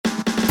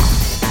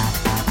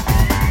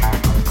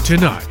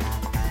Tonight,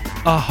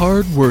 a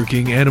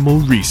hard-working animal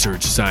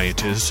research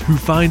scientist who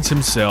finds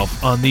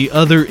himself on the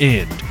other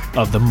end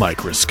of the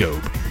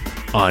microscope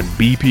on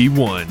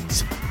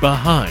BP1's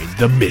Behind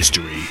the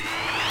Mystery.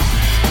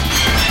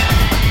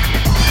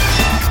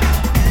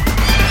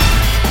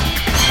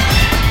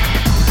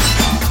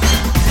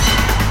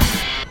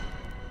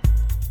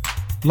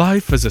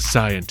 Life as a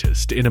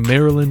scientist in a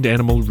Maryland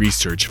animal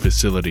research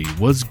facility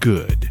was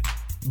good,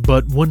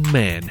 but one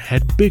man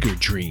had bigger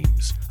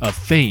dreams of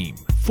fame,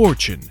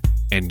 fortune,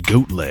 and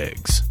goat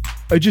legs.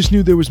 I just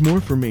knew there was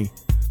more for me.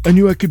 I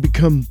knew I could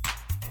become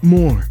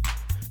more.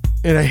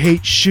 And I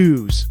hate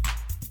shoes.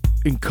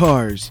 And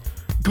cars.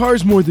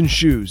 Cars more than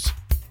shoes.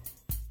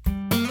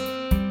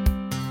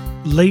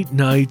 Late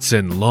nights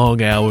and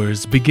long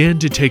hours began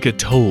to take a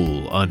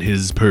toll on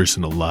his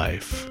personal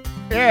life.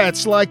 Yeah,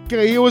 it's like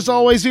he was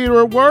always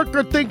either at work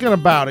or thinking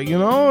about it, you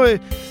know?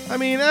 I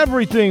mean,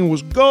 everything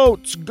was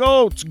goats,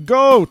 goats,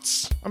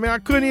 goats. I mean, I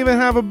couldn't even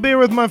have a beer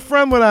with my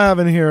friend without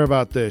having to hear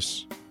about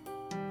this.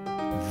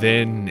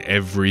 Then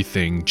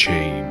everything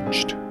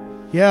changed.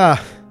 Yeah,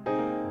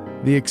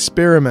 the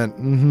experiment.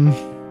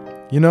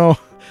 You know,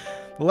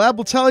 the lab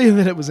will tell you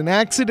that it was an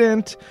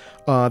accident,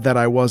 that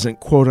I wasn't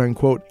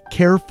quote-unquote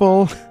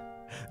careful.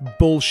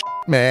 Bullshit,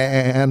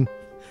 man.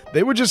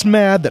 They were just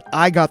mad that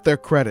I got their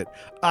credit.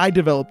 I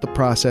developed the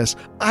process.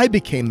 I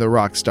became the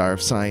rock star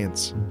of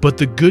science. But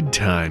the good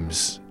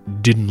times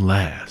didn't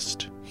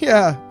last.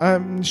 Yeah,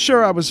 I'm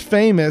sure I was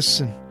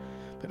famous,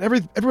 but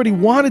everybody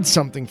wanted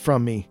something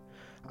from me.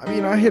 I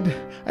mean, I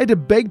had to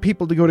beg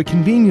people to go to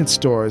convenience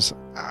stores.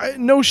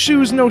 No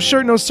shoes, no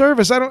shirt, no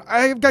service.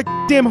 I've got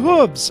damn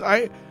hooves.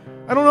 I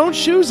don't own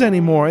shoes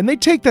anymore, and they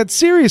take that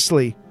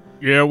seriously.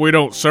 Yeah, we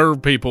don't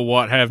serve people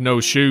what have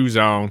no shoes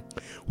on.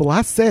 Well,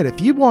 I said,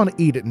 if you want to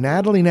eat at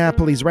Natalie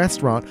Napoli's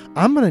restaurant,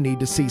 I'm going to need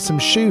to see some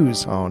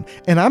shoes on.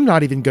 And I'm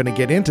not even going to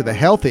get into the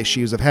health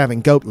issues of having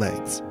goat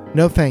legs.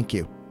 No, thank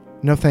you.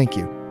 No, thank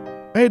you.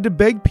 I had to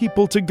beg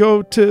people to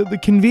go to the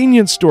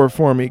convenience store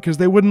for me because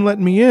they wouldn't let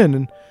me in.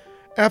 And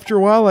after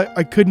a while,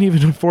 I couldn't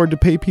even afford to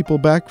pay people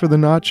back for the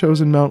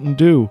nachos and Mountain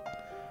Dew.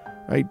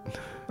 I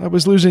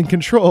was losing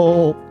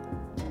control.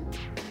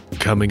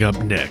 Coming up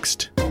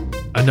next,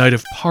 a night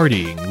of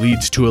partying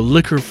leads to a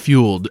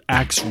liquor-fueled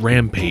axe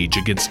rampage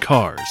against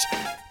cars,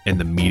 and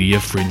the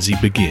media frenzy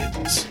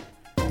begins.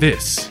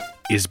 This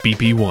is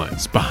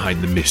BP1's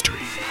Behind the Mystery.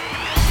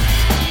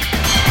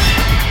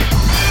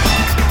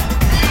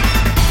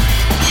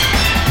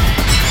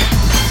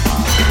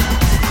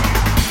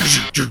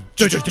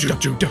 Fame!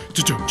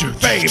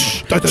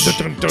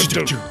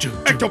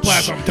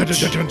 Ectoplasm!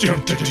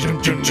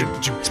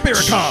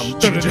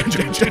 Spiricom!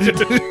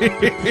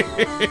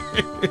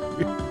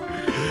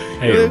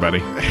 Hey, everybody.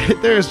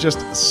 There's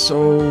just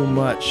so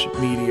much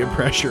media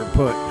pressure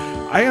put.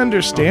 I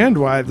understand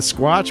why the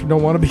Squatch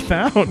don't want to be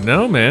found.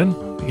 No, man.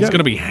 He's going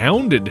to be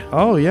hounded.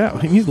 Oh, yeah.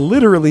 He's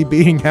literally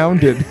being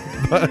hounded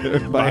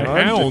by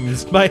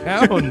hounds. By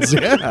hounds,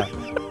 yeah.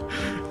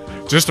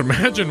 Just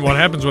imagine what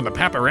happens when the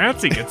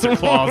paparazzi gets their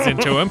claws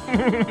into him.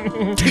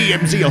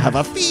 TMZ will have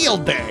a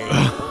field day.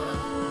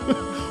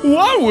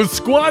 What was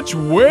Squatch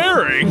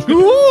wearing?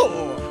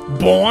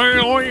 Boing,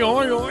 oing,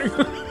 oing,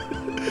 oing.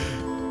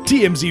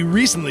 TMZ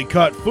recently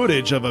caught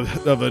footage of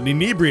an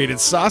inebriated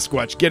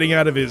Sasquatch getting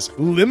out of his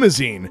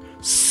limousine.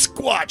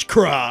 Squatch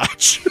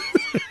crotch.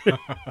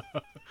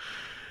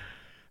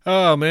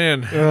 Oh,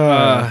 man.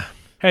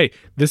 Hey,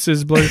 this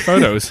is Blurry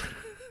Photos.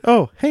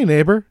 Oh, hey,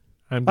 neighbor.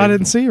 I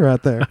didn't see you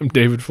out there. I'm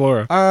David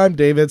Flora. I'm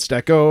David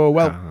Stecco.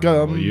 Welcome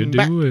How you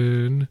back.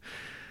 doing?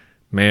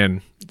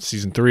 Man,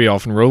 season 3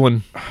 off and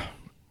rolling.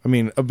 I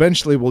mean,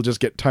 eventually we'll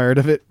just get tired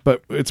of it,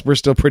 but we're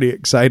still pretty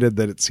excited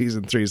that it's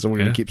season 3, so we're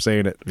going to keep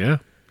saying it. Yeah.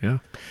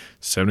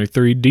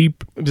 73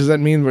 deep. Does that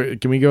mean,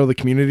 can we go the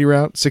community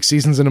route? 6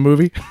 seasons in a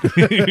movie?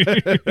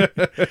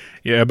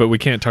 Yeah, but we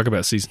can't talk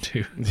about season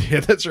 2.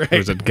 Yeah, that's right. Or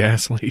is it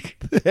gas leak?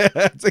 Yeah,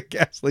 it's a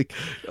gas leak.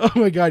 Oh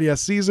my God, yeah.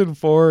 Season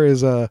 4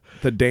 is the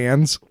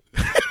Dans.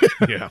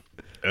 Yeah.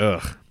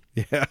 Ugh.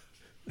 Yeah.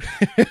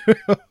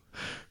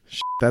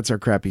 That's our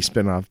crappy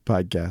spinoff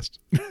podcast.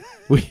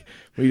 We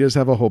just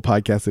have a whole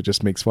podcast that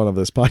just makes fun of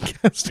this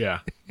podcast. Yeah.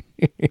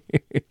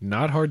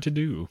 Not hard to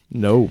do.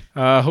 No.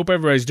 Hope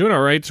everybody's doing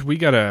all right. We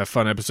got a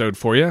fun episode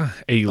for you.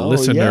 A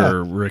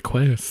listener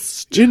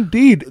request.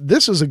 Indeed.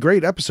 This is a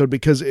great episode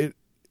because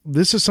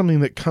this is something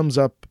that comes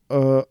up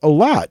a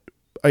lot.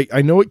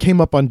 I know it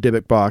came up on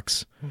Dybbuk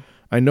Box.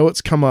 I know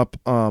it's come up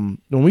when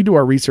we do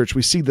our research.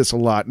 We see this a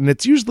lot, and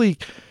it's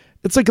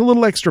like a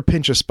little extra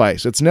pinch of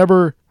spice. It's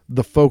never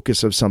the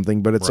focus of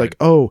something, but it's like,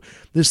 oh,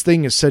 this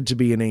thing is said to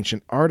be an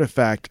ancient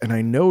artifact, and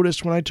I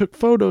noticed when I took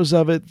photos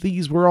of it,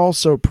 these were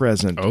also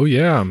present. Oh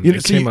yeah,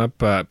 it came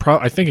up.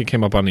 I think it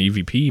came up on the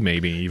EVP,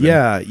 maybe. Even.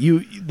 Yeah,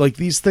 you like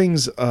these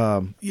things.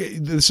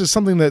 This is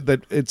something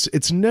that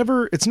it's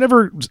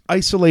never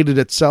isolated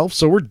itself,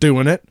 so we're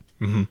doing it.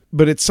 Mm-hmm.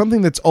 But it's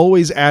something that's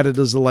always added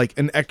as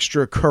an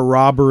extra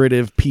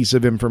corroborative piece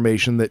of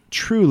information that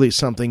truly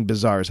something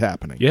bizarre is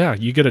happening. Yeah,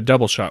 you get a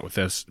double shot with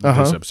this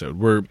episode.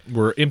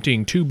 We're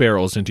emptying 2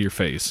 barrels into your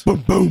face.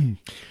 Boom, boom.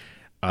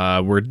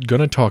 we're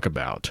going to talk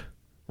about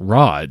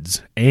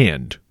rods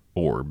and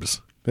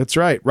orbs. That's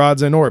right.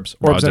 Rods and orbs.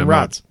 Orbs and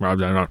rods.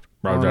 Rods and rods.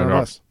 Rods and One of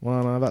rods. us.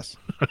 One of us.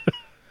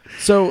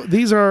 So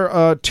these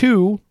are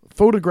two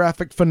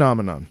photographic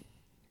phenomenon.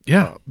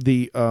 Yeah.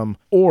 The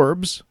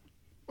orbs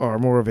are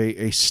more of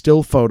a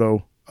still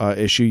photo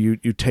issue.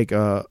 You take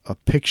a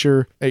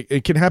picture.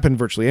 It can happen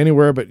virtually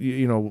anywhere, but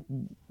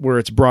where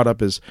it's brought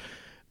up is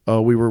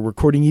we were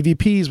recording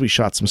EVPs. We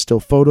shot some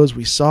still photos.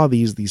 We saw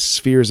these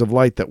spheres of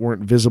light that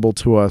weren't visible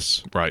to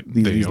us. Right.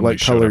 These only light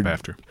showed colored up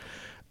after.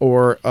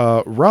 Or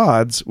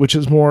rods, which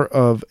is more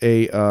of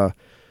a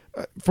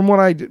from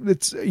what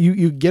it's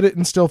you get it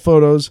in still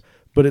photos,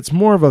 but it's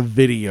more of a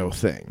video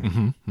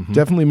thing.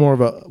 Definitely more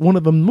of one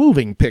of the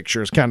moving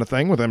pictures kind of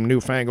thing with them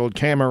newfangled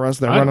cameras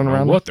they're running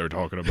around. What they're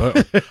talking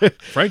about.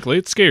 Frankly,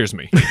 it scares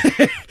me.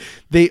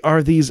 They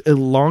are these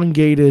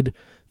elongated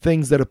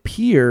things that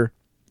appear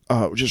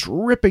just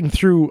ripping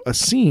through a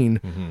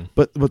scene,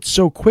 but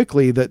so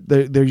quickly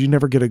that you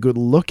never get a good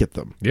look at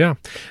them. Yeah.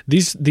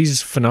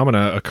 These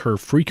phenomena occur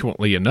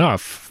frequently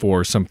enough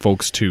for some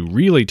folks to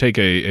really take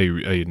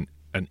an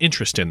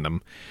interest in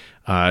them,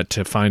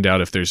 to find out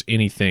if there's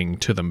anything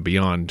to them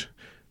beyond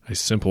a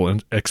simple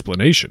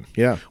explanation.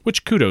 Yeah.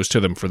 Which kudos to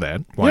them for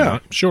that. Why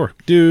not? Sure.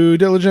 Due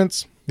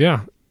diligence.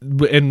 Yeah.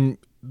 And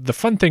the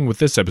fun thing with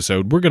this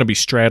episode, we're going to be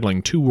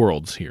straddling two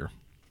worlds here.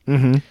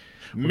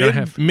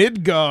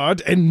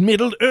 Midgard and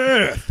Middle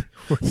Earth.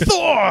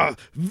 Thor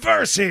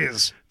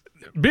versus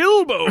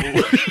Bilbo.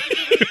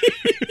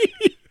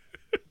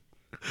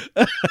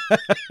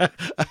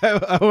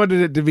 I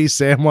wanted it to be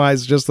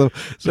Samwise,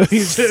 so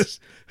he's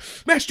just,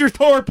 Master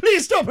Thor,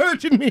 please stop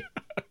hurting me.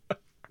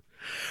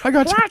 I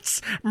got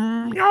What's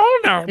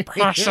Mjolnir,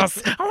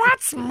 precious?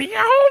 What's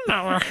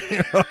Mjolnir?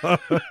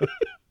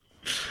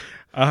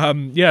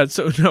 Yeah,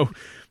 so no,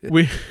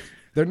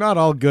 they're not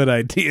all good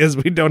ideas.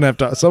 We don't have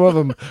to. Some of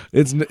them,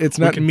 it's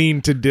not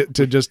mean to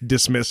just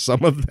dismiss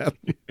some of them.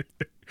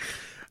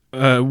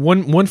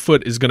 One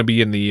foot is going to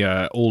be in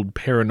the old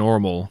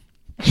paranormal,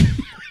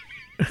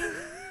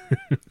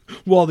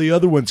 while the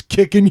other one's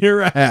kicking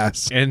your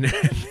ass. and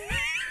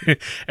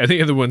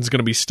the other one's going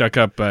to be stuck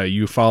up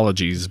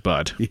ufology's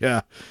butt.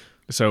 Yeah.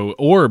 So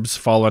orbs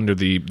fall under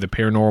the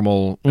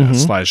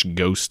paranormal /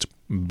 ghost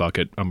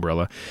bucket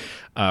umbrella.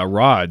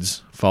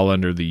 Rods fall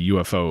under the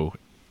UFO.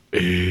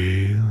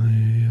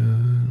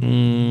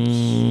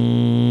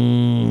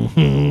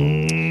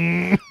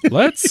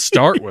 Let's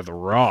start with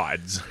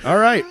rods. All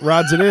right,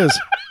 rods it is.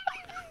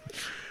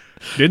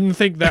 Didn't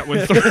think that one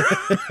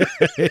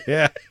through.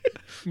 Yeah.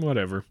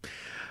 Whatever.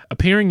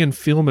 Appearing in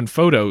film and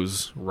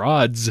photos,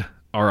 rods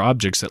are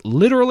objects that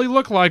literally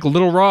look like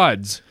little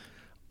rods,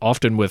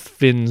 often with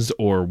fins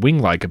or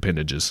wing-like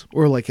appendages.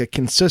 Or like a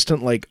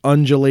consistent,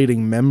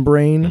 undulating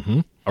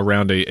membrane.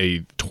 Around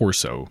a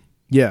torso.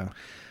 Yeah.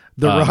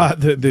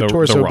 The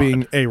torso the rod.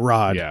 being a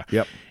rod. Yeah.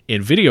 Yep.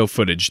 In video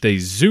footage, they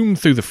zoom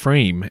through the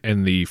frame,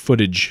 and the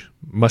footage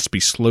must be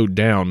slowed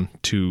down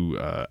to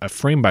a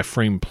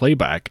frame-by-frame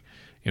playback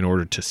in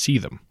order to see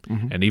them.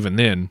 And even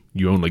then,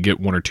 you only get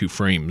 1 or 2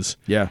 frames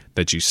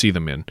that you see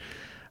them in.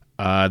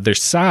 Their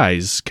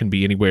size can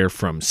be anywhere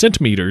from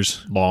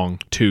centimeters long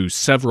to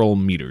several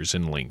meters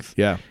in length.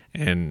 Yeah.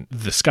 And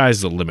the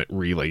sky's the limit,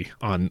 really,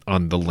 on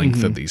the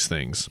length of these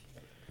things,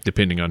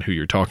 depending on who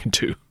you're talking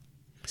to.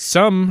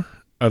 Some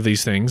of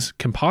these things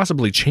can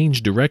possibly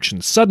change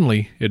direction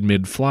suddenly in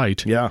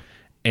mid-flight. Yeah.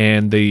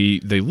 And they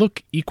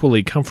look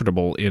equally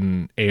comfortable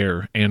in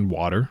air and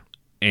water,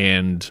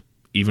 and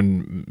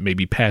even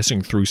maybe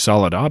passing through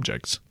solid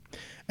objects.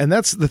 And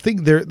that's the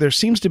thing. There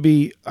seems to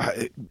be,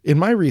 in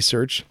my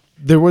research,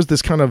 there was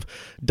this kind of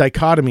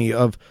dichotomy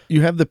of,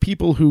 you have the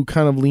people who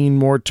kind of lean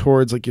more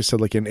towards, like you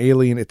said, like an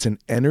alien, it's an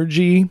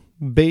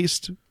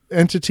energy-based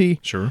entity.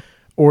 Sure.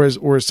 Or as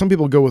some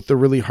people go with the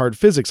really hard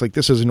physics, like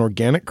this is an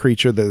organic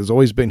creature that has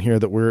always been here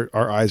that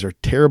our eyes are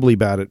terribly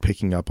bad at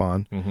picking up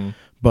on.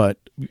 But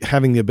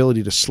having the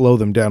ability to slow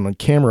them down on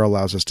camera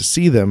allows us to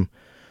see them.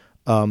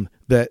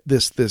 That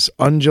this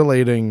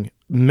undulating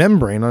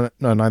membrane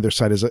on either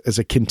side as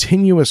a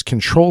continuous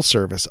control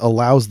surface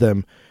allows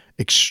them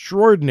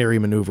extraordinary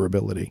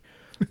maneuverability,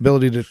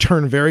 ability to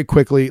turn very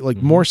quickly, like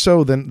more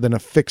so than a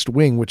fixed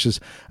wing, which is,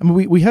 I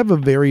mean, we have a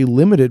very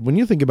limited, when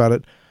you think about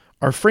it,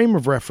 our frame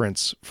of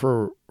reference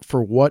for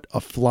what a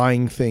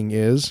flying thing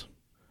is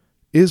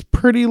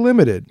pretty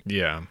limited.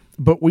 Yeah.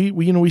 But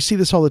we see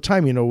this all the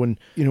time, when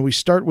we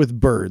start with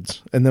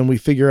birds and then we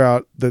figure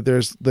out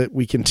that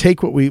we can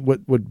take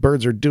what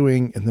birds are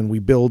doing and then we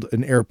build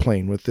an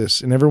airplane with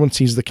this, and everyone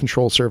sees the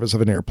control surface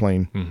of an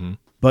airplane.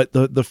 But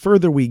the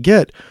further we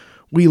get,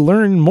 we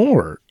learn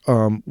more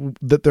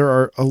that there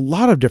are a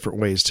lot of different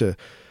ways to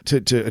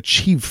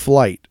achieve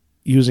flight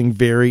using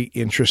very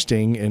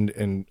interesting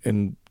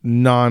and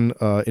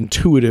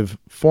non-intuitive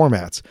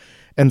formats.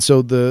 And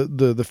so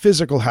the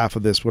physical half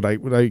of this, what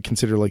I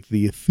consider like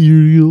the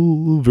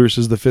ethereal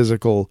versus the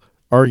physical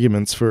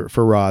arguments for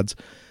rods,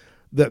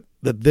 that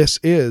this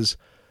is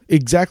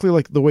exactly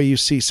like the way you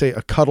see, say,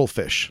 a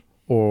cuttlefish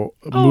or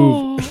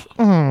move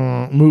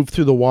move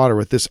through the water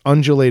with this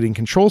undulating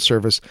control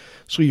surface,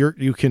 so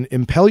you can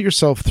impel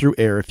yourself through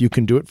air if you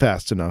can do it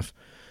fast enough,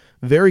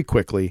 very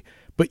quickly.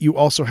 But you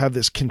also have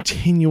this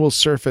continual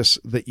surface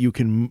that you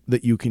can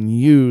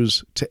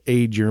use to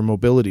aid your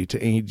mobility,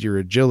 to aid your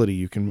agility.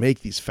 You can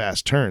make these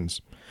fast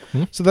turns.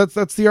 So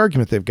that's the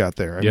argument they've got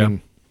there. I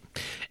mean,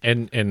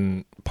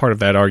 and part of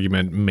that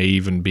argument may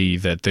even be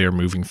that they're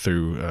moving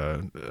through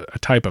a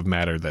type of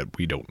matter that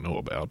we don't know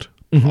about.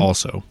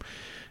 Also,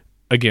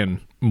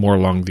 again, more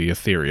along the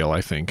ethereal,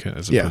 I think,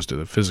 as opposed to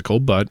the physical,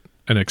 but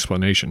an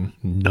explanation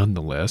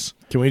nonetheless.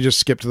 Can we just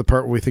skip to the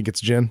part where we think it's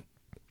gin?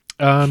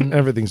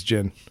 Everything's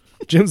gin.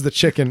 Gin's the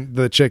chicken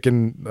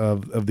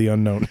of the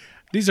unknown.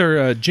 These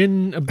are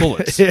gin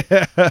bullets.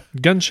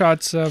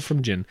 Gunshots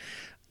from gin.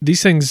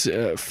 These things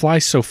fly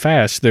so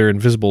fast they're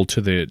invisible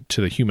to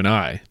the human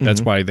eye.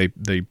 That's why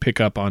they pick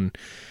up on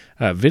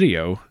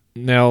video.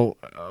 Now,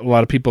 a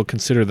lot of people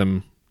consider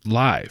them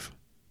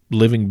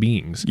living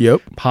beings.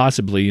 Yep.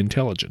 Possibly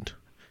intelligent.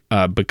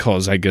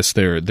 Because I guess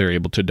they're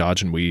able to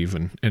dodge and weave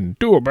and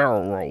do a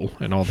barrel roll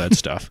and all that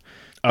stuff.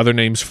 Other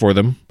names for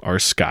them are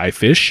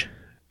skyfish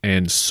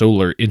and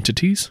solar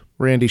entities.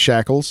 Randy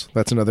Shackles,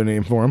 that's another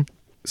name for him.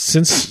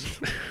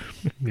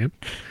 Yep.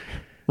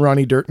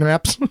 Ronnie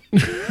Dirtnaps.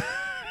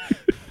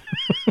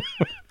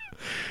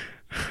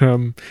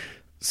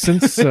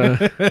 Since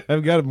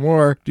I've got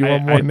more. Do you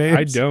want more names?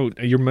 I don't.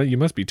 You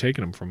must be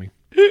taking them from me.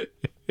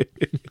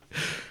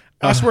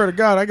 I swear to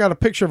God, I got a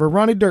picture of a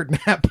Ronnie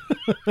Dirtnap.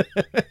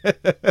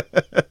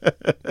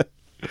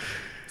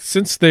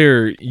 Since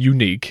they're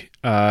unique,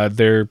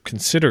 they're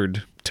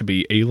considered to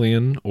be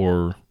alien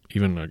or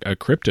even a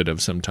cryptid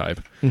of some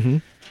type.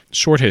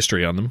 Short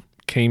history on them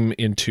came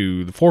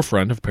into the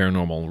forefront of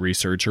paranormal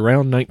research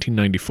around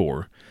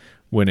 1994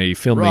 when a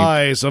filmmaker...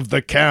 Rise of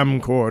the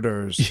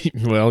camcorders.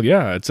 Well,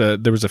 yeah.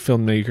 There was a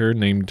filmmaker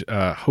named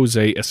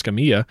Jose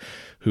Escamilla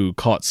who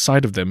caught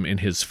sight of them in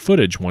his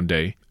footage one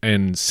day,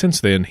 and since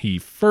then he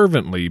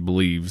fervently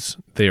believes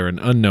they are an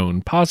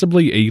unknown,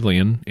 possibly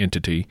alien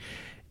entity,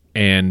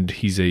 and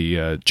he's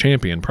a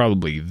champion,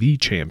 probably the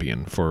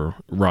champion for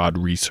rod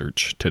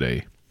research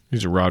today.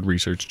 He's a rod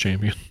research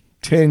champion.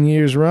 10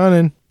 years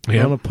running,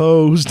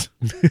 unopposed.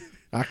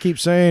 I keep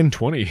saying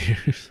 20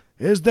 years.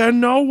 Is there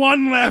no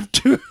one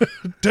left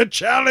to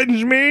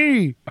challenge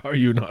me? Are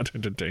you not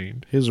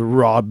entertained? His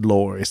rod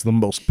lore is the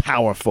most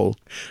powerful.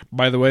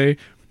 By the way,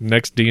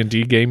 next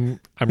D&D game,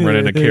 I'm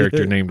running a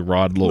character named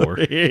Rod Lore.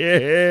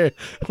 Yeah.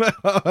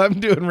 Well, I'm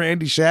doing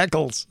Randy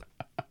Shackles.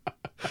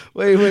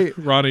 Wait.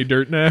 Ronnie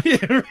Dirtnap.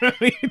 Yeah,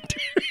 Ronnie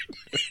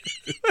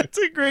Dirtnap. That's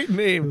a great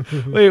name.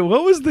 Wait,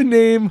 what was the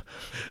name?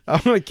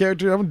 I'm a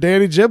character. I'm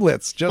Danny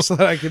Giblets, just so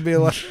that I can be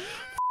like,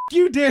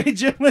 you, Danny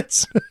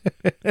Giblets.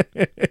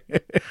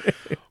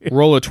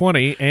 Roll a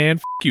 20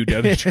 and you,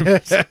 Danny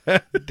Giblets.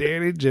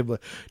 Danny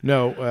Giblets.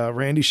 No,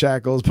 Randy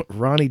Shackles, but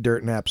Ronnie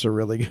Dirtnap's a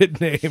really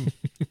good name.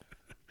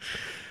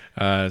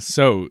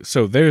 So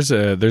there's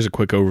a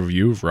quick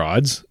overview of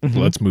rods.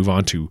 Let's move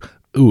on to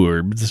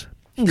orbs.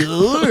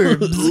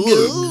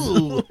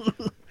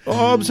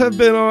 Orbs have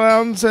been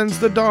around since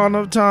the dawn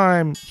of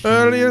time.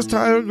 Earliest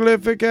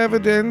hieroglyphic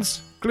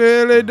evidence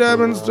clearly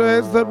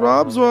demonstrates that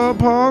orbs were a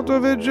part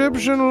of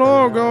Egyptian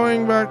lore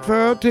going back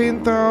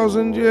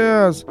 13,000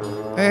 years.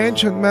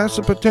 Ancient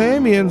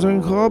Mesopotamians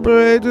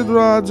incorporated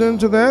rods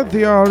into their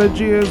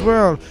theology as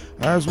well,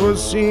 as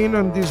was seen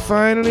on these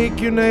finely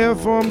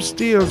cuneiform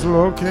steels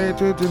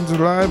located in the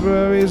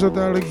libraries at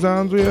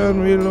Alexandria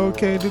and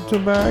relocated to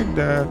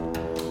Baghdad.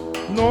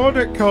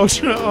 Nordic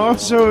culture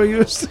also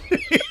used...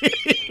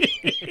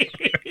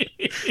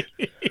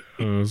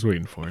 I was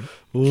waiting for it.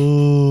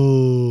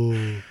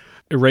 Ooh.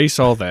 Erase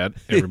all that,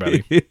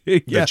 everybody,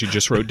 that you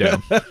just wrote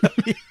down.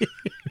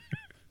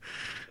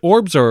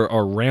 Orbs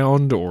are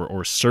round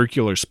or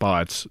circular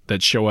spots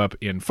that show up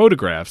in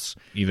photographs,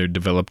 either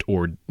developed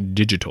or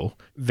digital.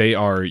 They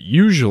are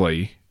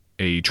usually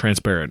a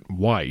transparent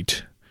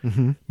white,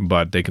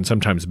 but they can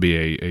sometimes be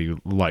a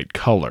light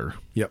color.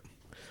 Yep.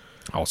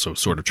 Also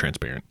sort of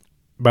transparent.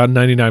 About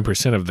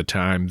 99% of the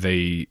time,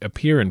 they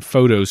appear in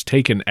photos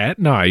taken at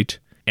night,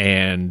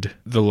 and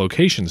the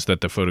locations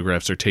that the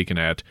photographs are taken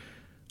at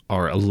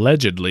are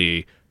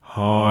allegedly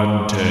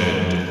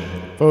haunted.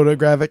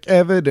 Photographic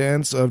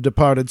evidence of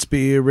departed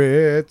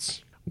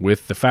spirits.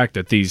 With the fact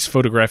that these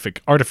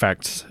photographic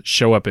artifacts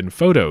show up in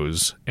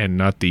photos and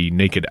not the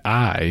naked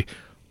eye,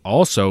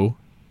 also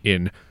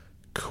in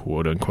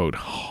quote-unquote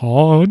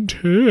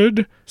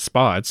haunted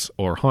spots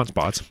or haunt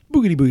spots.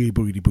 Boogity, boogity,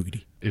 boogity,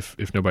 boogity.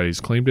 If nobody's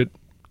claimed it,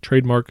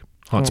 trademark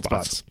haunt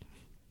spots.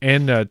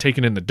 And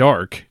taken in the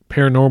dark,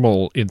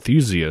 paranormal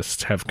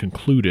enthusiasts have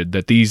concluded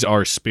that these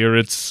are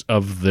spirits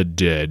of the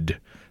dead.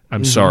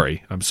 I'm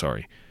sorry.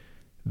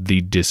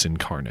 The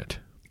disincarnate.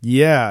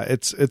 Yeah,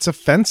 it's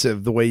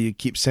offensive the way you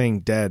keep saying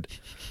dead.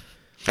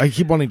 I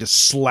keep wanting to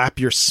slap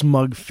your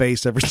smug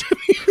face every time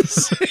you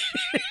say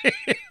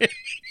it.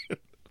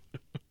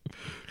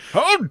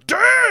 How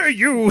dare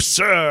you,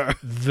 sir?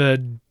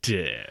 The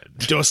dead.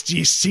 Dost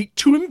ye seek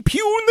to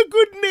impugn the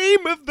good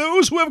name of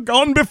those who have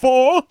gone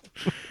before?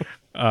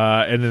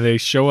 And then they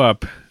show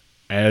up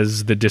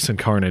as the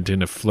disincarnate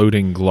in a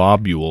floating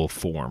globule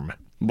form.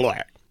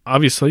 Black.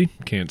 Obviously,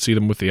 can't see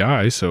them with the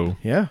eye, so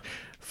Yeah.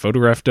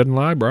 photograph doesn't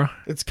lie, bro.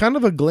 It's kind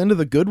of a Glinda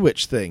the Good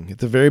Witch thing at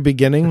the very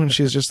beginning when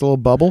she's just a little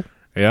bubble.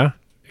 Yeah,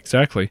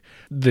 exactly.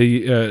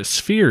 The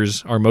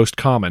spheres are most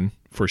common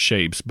for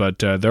shapes, but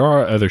there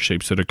are other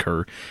shapes that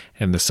occur,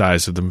 and the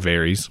size of them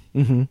varies.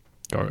 Mm-hmm.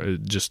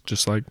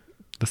 Just like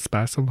the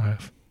spice of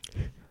life.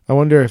 I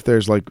wonder if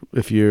there's like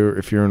if you're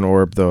an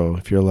orb though,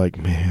 if you're like,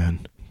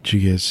 man, did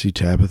you guys see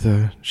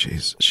Tabitha?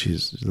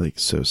 She's like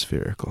so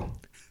spherical.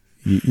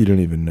 You don't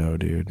even know,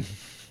 dude.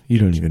 You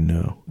don't even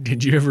know.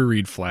 Did you ever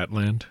read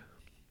Flatland?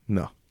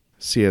 No.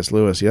 C.S.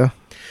 Lewis, yeah?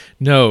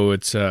 No,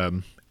 it's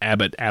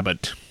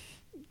Abbott.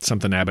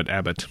 Something Abbott.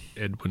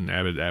 Edwin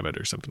Abbott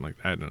or something like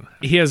that. I don't know.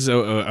 He has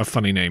a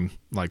funny name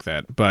like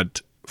that,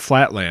 but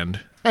Flatland.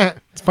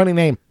 It's a funny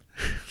name.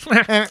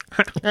 Yeah,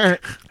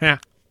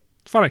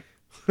 it's funny.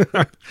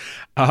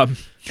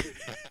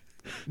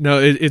 No,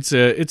 it's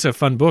a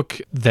fun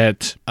book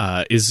that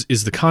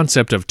is the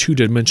concept of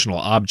two-dimensional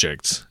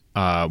objects,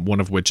 one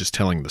of which is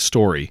telling the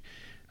story,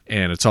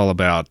 and it's all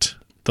about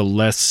the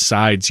less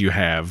sides you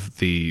have,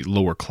 the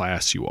lower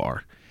class you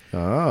are.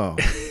 Oh.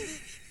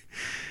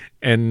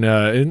 And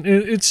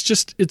it's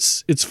just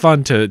it's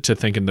fun to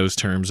think in those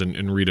terms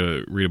and read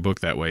a book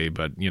that way.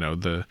 But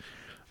the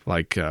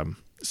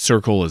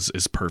circle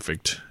is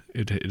perfect.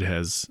 It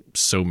has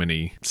so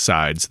many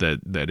sides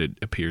that it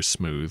appears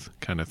smooth,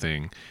 kind of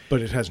thing.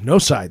 But it has no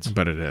sides.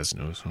 But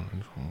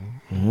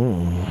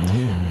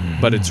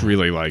it's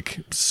really like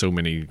so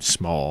many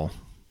small,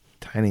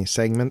 tiny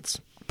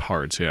segments,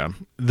 parts. Yeah,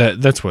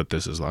 that's what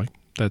this is like.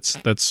 That's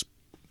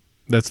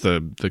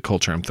the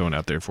culture I'm throwing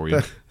out there for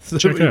you.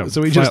 Check it out.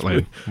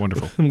 Flatland.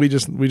 Wonderful. We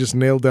just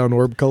nailed down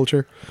orb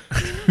culture.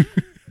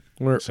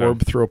 We're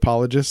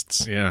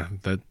orbthropologists. Yeah,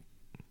 that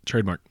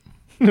trademark.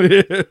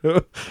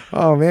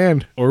 Oh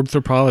man,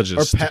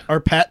 orbthropologist. Our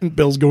patent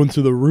bill's going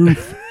through the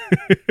roof.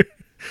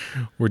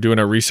 We're doing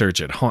our research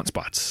at haunt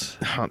spots.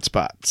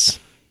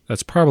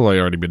 That's probably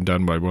already been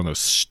done by one of those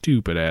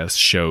stupid ass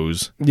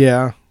shows.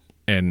 Yeah,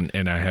 and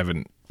I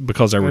haven't,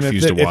 because I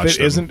refuse to watch them. If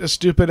it isn't a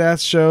stupid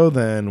ass show,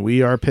 then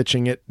we are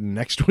pitching it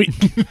next week.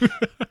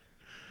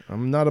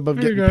 I'm not above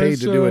getting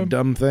paid to do a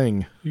dumb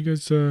thing. You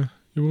guys, you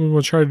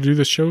want to try to do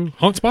this show,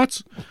 Haunt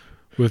Spots,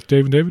 with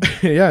Dave and David?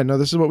 Yeah, no,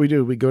 this is what we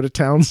do. We go to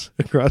towns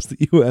across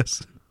the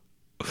U.S.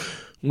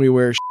 We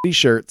wear shitty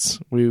shirts.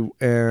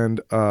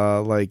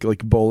 Like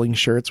bowling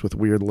shirts with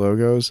weird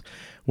logos.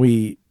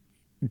 We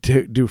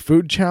do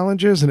food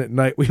challenges, and at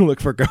night we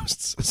look for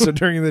ghosts. So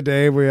during the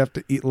day we have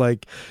to eat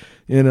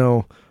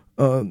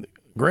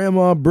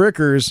Grandma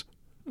Bricker's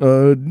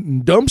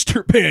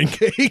dumpster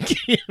pancake.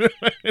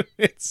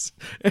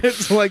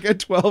 It's like a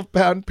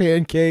 12-pound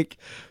pancake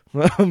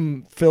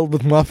filled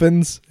with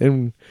muffins,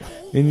 and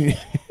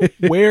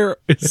where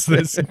is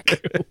this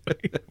going?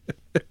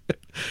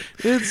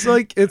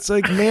 It's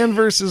like man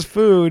versus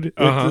food.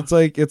 Uh-huh. It's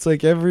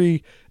like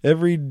every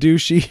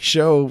douchey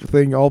show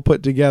thing all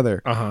put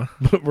together. Uh-huh.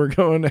 But we're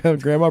going to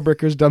have Grandma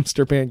Bricker's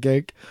dumpster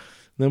pancake.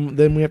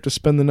 Then we have to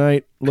spend the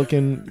night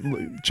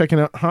checking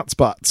out hot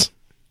spots.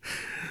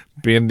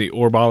 Being the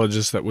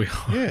orbologist that we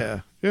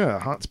are. Yeah,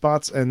 hot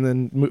spots and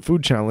then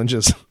food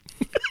challenges.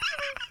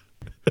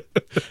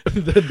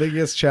 The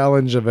biggest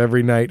challenge of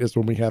every night is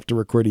when we have to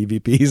record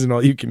EVPs and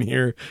all you can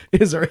hear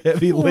is our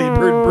heavy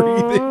labored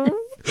breathing.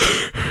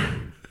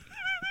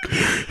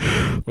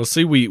 Well,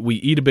 see, we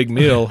eat a big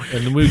meal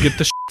and then we get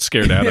the shit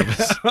scared out of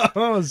us.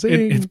 Oh,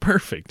 zing. It's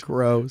perfect.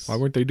 Gross. Why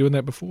weren't they doing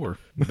that before?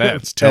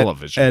 That's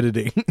television.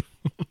 Editing.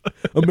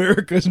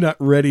 America's not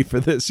ready for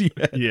this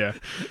yet. Yeah.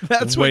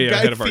 That's way what Guy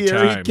ahead of our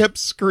Fieri time. kept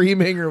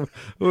screaming, or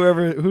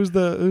whoever. Who's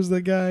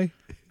the guy?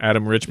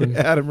 Adam Richmond.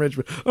 Adam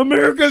Richmond.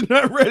 America's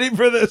not ready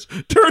for this.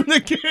 Turn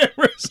the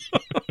cameras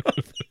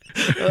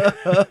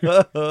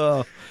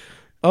off.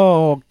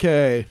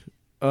 Okay.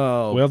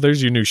 Oh. Well,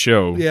 there's your new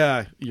show.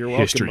 Yeah, you're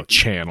welcome. History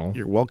Channel.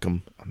 You're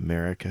welcome,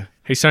 America.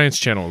 Hey, Science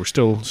Channel, we're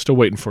still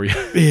waiting for you.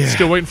 Yeah.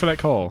 Still waiting for that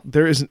call.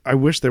 There isn't. I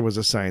wish there was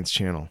a Science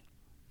Channel.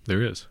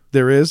 There is.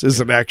 There is?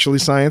 Is it actually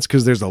science?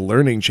 Because there's a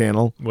learning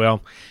channel.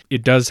 Well,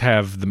 it does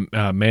have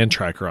the Man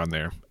Tracker on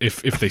there,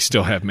 if they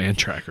still have Man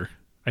Tracker.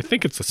 I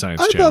think it's the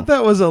Science Channel. I thought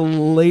that was a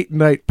late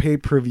night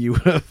pay-per-view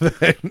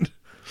event.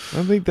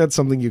 I think that's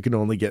something you can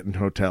only get in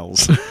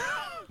hotels.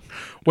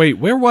 Wait,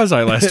 where was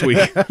I last week?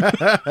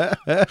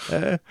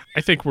 I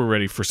think we're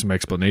ready for some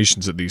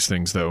explanations of these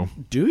things, though.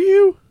 Do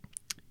you?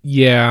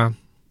 Yeah.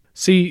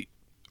 See,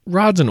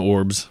 rods and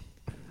orbs.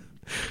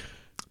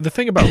 The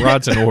thing about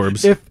rods and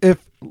orbs...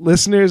 If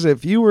listeners,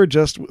 if you were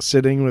just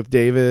sitting with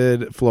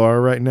David Flora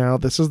right now,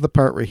 this is the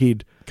part where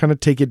he'd kind of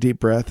take a deep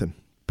breath and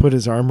put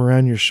his arm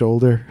around your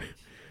shoulder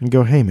and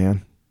go, "Hey,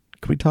 man,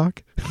 can we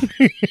talk?"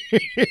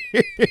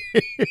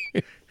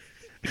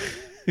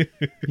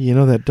 You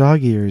know, that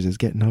dog ears is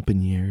getting up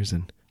in years,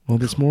 and well,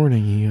 this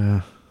morning he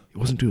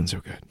wasn't doing so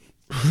good.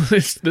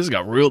 This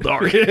got real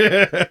dark.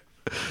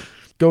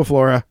 Go,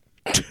 Flora.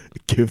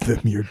 Give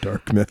them your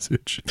dark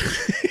message.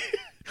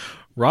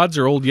 Rods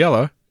are old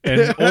yellow,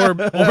 And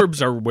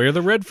orbs are where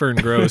the red fern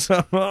grows.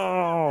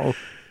 Oh.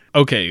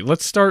 Okay,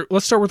 let's start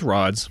with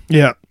rods.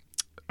 Yeah.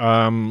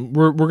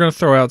 We're going to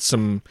throw out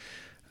some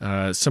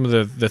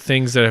of the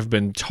things that have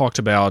been talked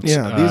about.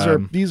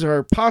 Yeah, these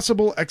are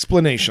possible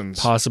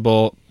explanations.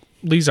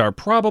 These are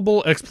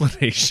probable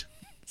explanations.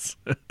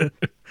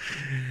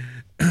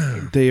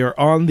 They are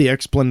on the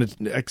explanative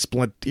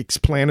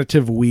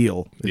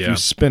wheel. If Yeah. you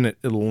spin it,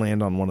 it'll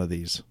land on one of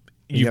these.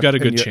 You've got a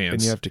good chance.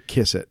 And you have to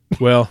kiss it.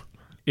 Well,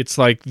 it's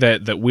like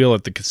that wheel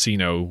at the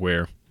casino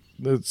where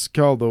It's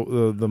called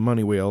the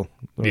money wheel.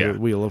 Yeah. The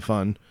wheel of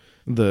fun.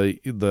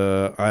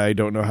 The I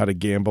don't know how to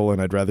gamble,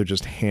 and I'd rather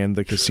just hand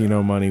the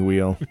casino money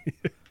wheel.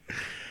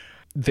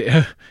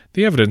 the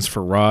evidence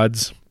for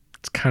rods,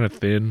 it's kind of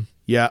thin.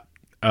 Yeah.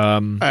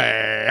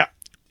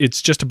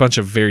 It's just a bunch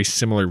of very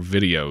similar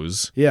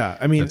videos. Yeah,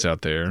 I mean, that's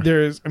out there.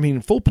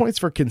 Full points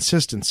for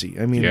consistency.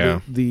 I mean,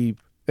 Yeah.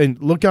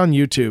 and look on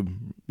YouTube.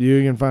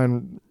 You can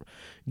find,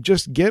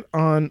 just get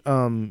on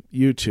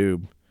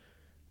YouTube,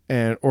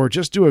 or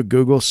just do a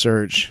Google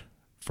search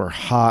for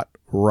hot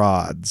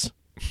rods,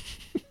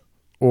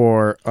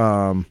 or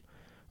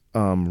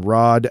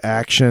rod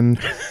action.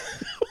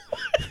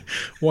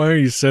 Why are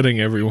you setting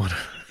everyone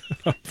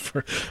up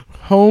for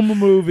Home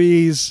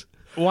movies.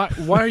 Why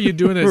are you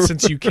doing it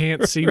since you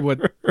can't see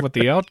what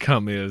the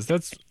outcome is?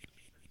 This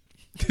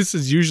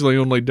is usually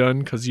only done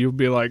because you'll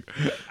be like,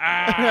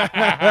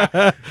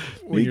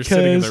 when you're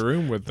sitting in the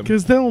room with them.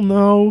 Because they'll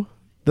know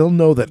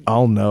that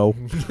I'll know.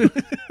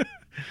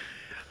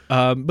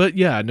 But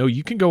yeah, no,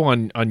 you can go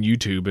on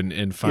YouTube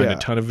and find a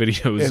ton of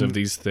videos of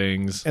these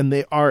things. And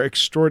they are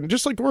extraordinary,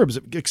 just like Orbs,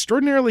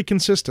 extraordinarily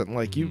consistent.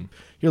 Like you're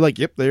like,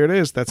 yep, there it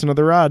is. That's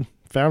another rod.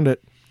 Found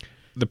it.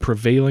 The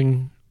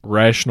prevailing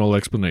rational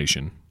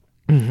explanation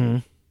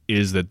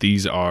is that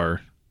these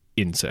are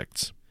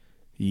insects.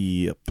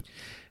 Yep.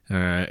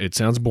 It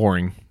sounds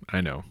boring.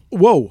 I know.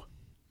 Whoa.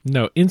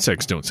 No,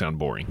 insects don't sound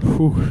boring.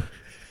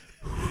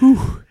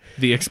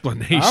 The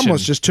explanation. I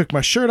almost just took my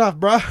shirt off,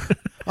 bruh.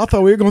 I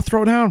thought we were going to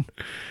throw down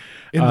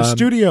in the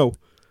studio.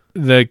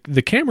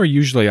 The camera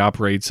usually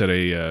operates at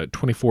a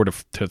 24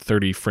 to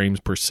 30 frames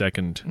per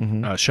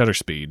second shutter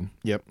speed.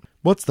 Yep.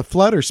 What's the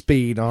flutter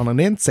speed on an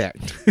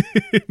insect?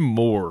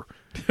 More.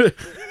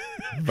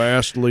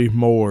 Vastly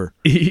more.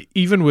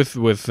 Even with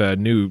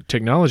new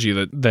technology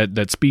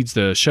that speeds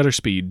the shutter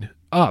speed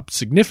up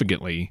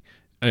significantly,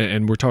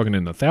 and we're talking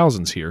in the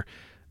thousands here,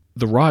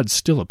 the rods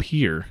still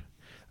appear.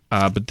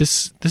 But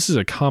this is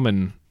a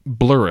common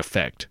blur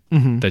effect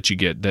that you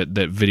get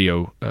that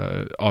video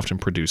often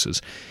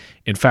produces.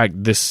 In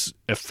fact, this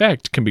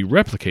effect can be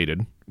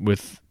replicated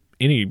with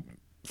any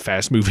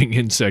fast-moving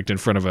insect in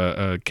front of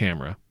a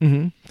camera.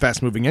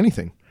 Fast-moving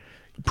anything.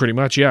 Pretty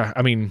much, yeah.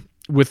 I mean,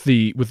 with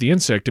the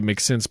insect, it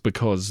makes sense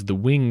because the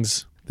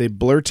wings, they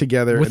blur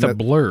together with a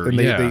blur.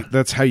 And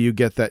that's how you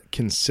get that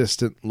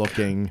consistent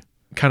looking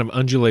kind of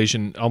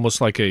undulation,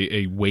 almost like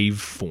a wave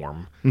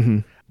form.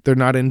 They're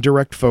not in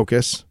direct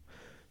focus,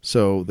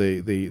 so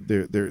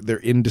they're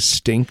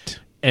indistinct.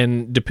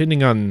 And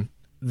depending on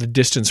the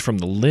distance from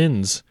the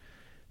lens,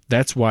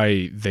 that's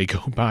why they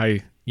go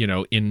by,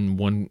 in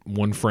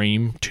one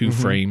frame, two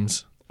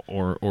frames,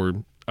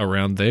 or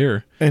around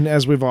there. And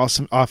as we've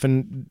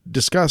often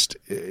discussed,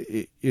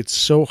 it's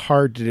so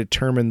hard to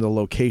determine the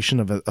location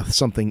of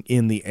something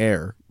in the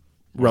air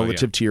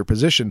relative to your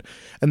position.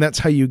 And that's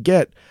how you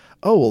get,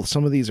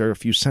 some of these are a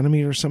few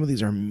centimeters, some of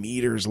these are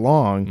meters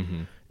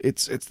long.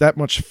 It's that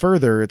much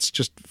further. It's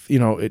just,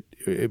 like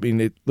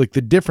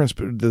the difference,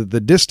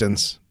 the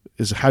distance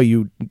is how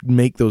you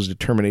make those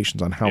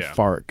determinations on how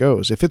far it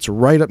goes. If it's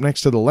right up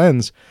next to the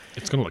lens,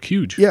 it's going to look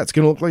huge. Yeah, it's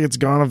going to look like it's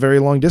gone a very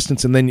long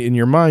distance. And then in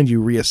your mind, you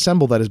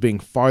reassemble that as being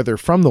farther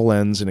from the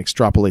lens and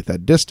extrapolate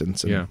that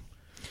distance.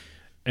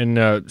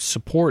 And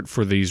support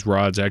for these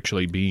rods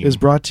actually being is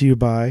brought to you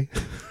by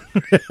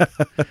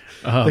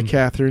the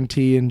Catherine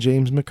T. and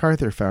James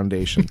MacArthur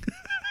Foundation.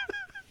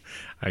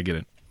 I get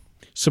it.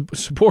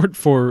 Support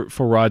for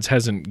rods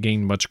hasn't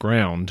gained much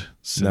ground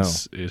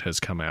since it has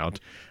come out.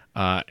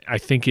 I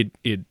think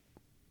it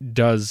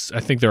does. I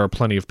think there are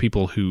plenty of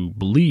people who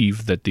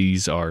believe that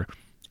these are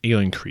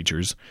alien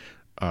creatures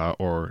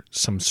or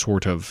some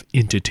sort of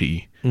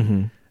entity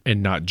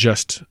and not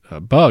just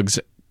bugs.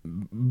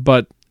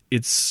 But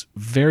it's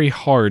very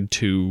hard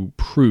to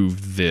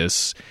prove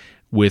this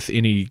with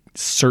any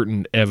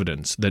certain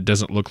evidence that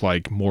doesn't look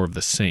like more of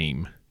the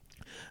same.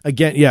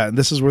 Again,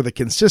 this is where the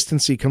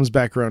consistency comes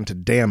back around to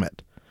damn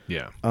it.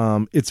 Yeah.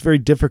 It's very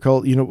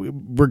difficult,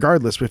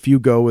 regardless if you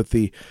go with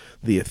the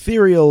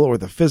ethereal or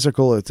the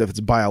physical, if it's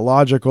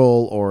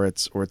biological or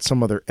it's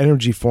some other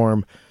energy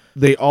form,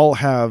 they all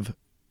have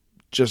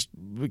just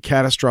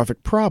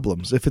catastrophic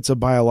problems. If it's a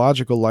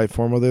biological life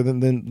form,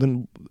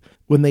 then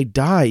when they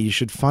die, you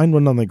should find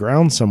one on the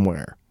ground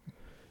somewhere.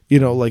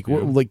 Like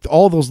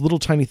all those little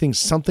tiny things,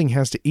 something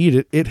has to eat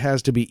it. It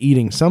has to be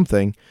eating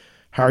something.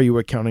 How are you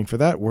accounting for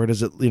that? Where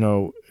does it,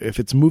 if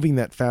it's moving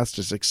that fast,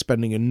 it's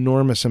expending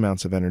enormous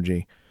amounts of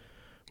energy.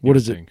 What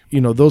is it?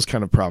 Those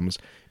kind of problems.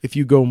 If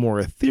you go more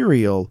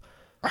ethereal,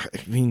 I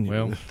mean,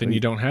 Well, then you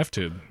don't have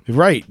to.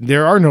 right?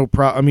 There are no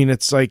I mean,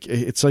 it's like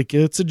it's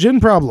a gin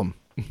problem.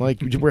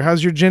 Like,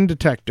 how's your gin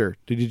detector?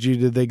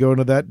 Did they go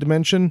into that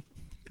dimension?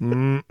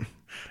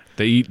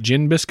 They eat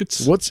gin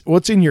biscuits?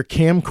 What's in your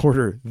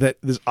camcorder that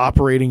is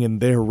operating in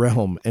their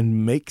realm,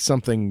 and make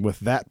something with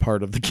that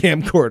part of the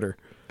camcorder?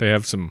 They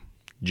have some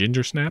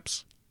ginger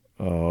snaps?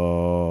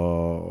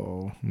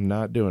 Oh,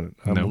 not doing it.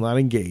 I will not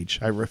engage.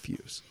 I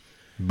refuse.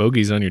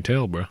 Bogies on your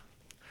tail, bro.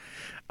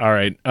 All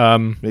right.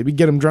 Maybe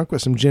get them drunk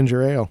with some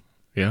ginger ale.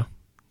 Yeah.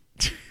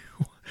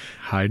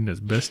 Hiding as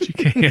best you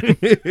can.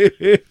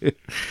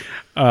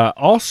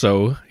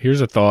 Also,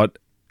 here's a thought.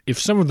 If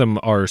some of them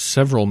are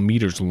several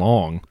meters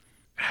long,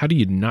 how do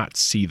you not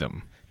see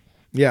them?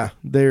 Yeah,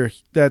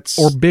 that's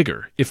or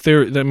bigger. If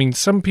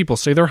some people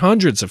say they're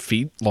hundreds of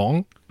feet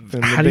long.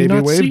 Then how the do you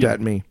baby not waved see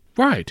at me.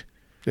 Right.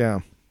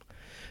 Yeah.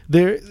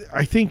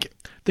 I think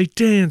they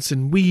dance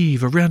and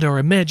weave around our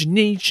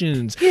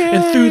imaginations. Yay!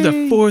 And through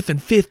the fourth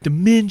and fifth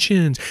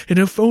dimensions. And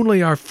if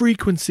only our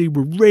frequency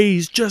were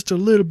raised just a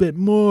little bit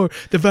more,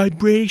 the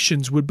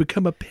vibrations would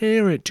become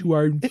apparent to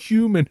our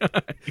human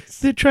eyes.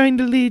 They're trying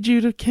to lead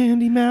you to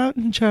Candy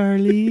Mountain,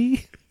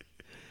 Charlie.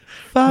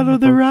 Follow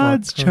the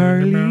rods,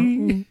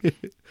 Charlie.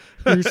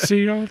 You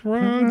see all the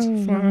rods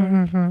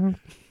fly.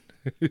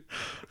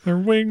 Their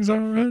wings are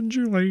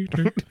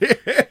undulating.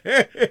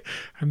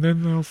 And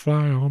then they'll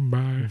fly on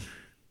by.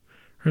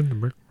 In the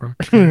big rock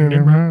candy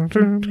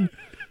mountain.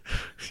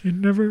 You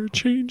never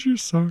change your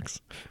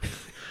socks.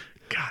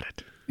 Got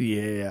it.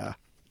 Yeah.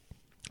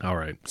 All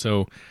right.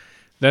 So,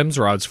 them's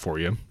rods for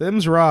you.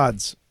 Them's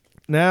rods.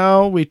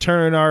 Now we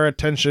turn our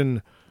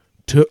attention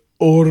to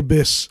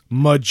Orbis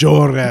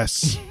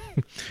Majores.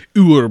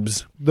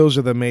 Orbs. Those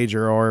are the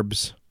major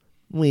orbs.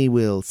 We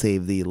will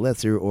save the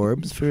lesser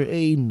orbs for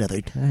another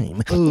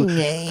time. Oh,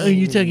 are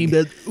you talking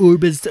about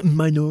Orbis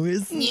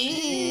Minoris?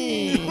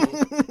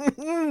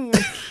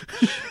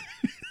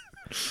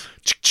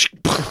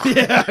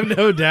 Yeah,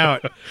 no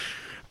doubt.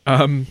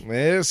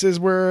 This is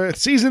where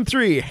season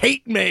 3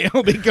 hate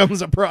mail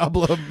becomes a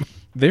problem.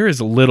 There is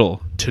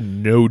little to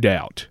no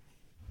doubt.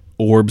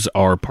 Orbs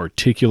are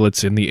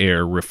particulates in the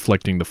air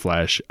reflecting the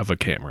flash of a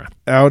camera.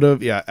 Out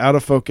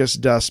of focus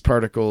dust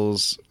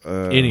particles.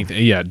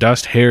 Anything. Yeah,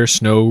 dust, hair,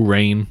 snow,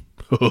 rain.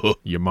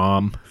 Your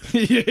mom.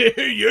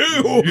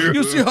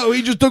 You see how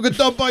he just took a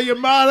dump on your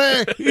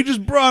mother? He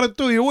just brought it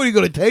to you. What, are you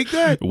going to take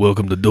that?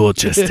 Welcome to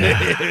Dorchester.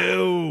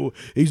 Ew,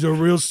 he's a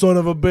real son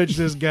of a bitch,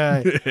 this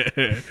guy.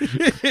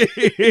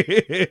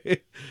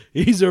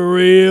 He's a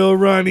real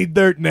Ronnie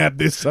Dirtnap,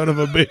 this son of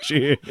a bitch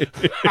here.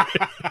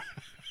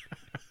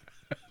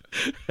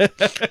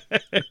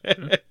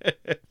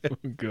 Oh,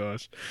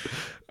 gosh.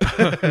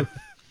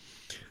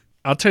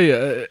 I'll tell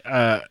you,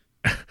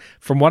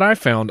 from what I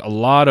found, a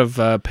lot of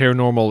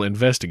paranormal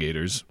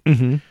investigators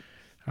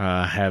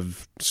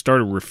have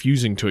started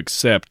refusing to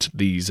accept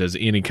these as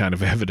any kind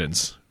of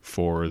evidence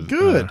for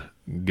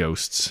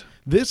ghosts.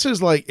 This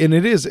is like, and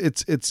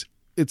it's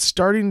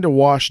starting to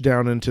wash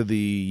down into the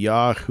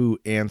Yahoo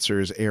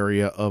Answers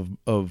area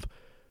of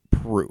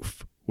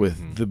proof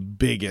with the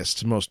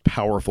biggest, most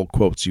powerful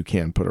quotes you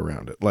can put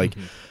around it. Like,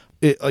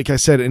 like I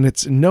said, and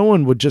it's no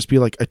one would just be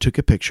like, I took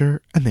a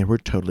picture and they were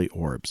totally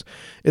orbs.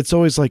 It's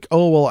always like,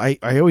 oh, well, I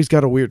always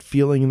got a weird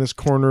feeling in this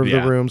corner of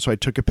the room, so I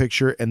took a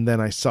picture and then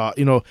I saw,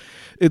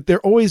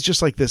 they're always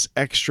just like this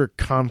extra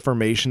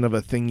confirmation of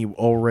a thing you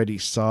already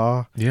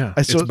saw. Yeah,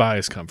 it's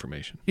bias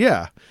confirmation.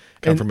 Yeah.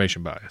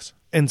 Confirmation bias.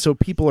 And so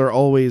people are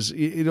always,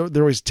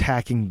 they're always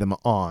tacking them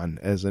on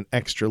as an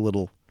extra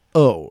little,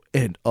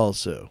 and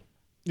also...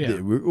 Yeah.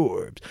 There were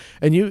orbs.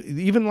 And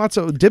even lots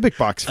of Dybbuk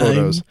box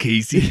photos. I'm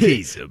Casey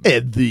Kasem.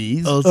 And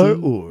these also, are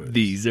orbs.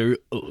 These are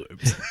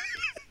orbs.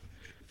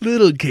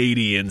 Little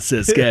Katie in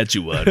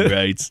Saskatchewan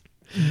writes,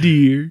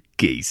 Dear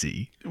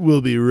Casey, we'll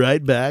be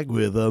right back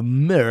with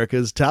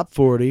America's Top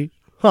 40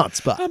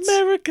 Hotspots.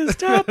 America's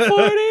Top 40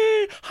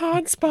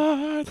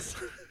 Hotspots.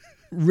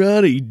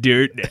 Ronnie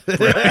Dirtnap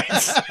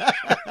writes.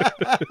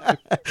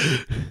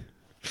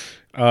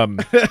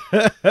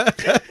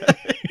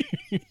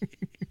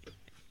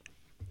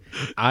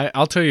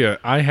 I'll tell you,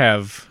 I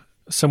have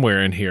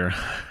somewhere in here.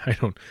 I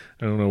don't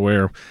know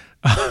where.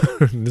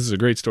 This is a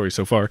great story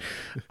so far.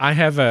 I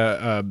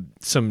have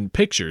some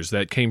pictures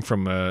that came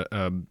from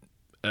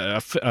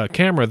a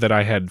camera that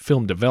I had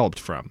film developed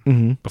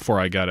from before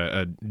I got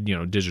a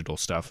digital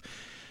stuff,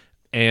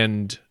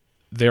 and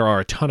there are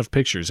a ton of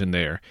pictures in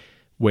there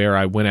where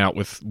I went out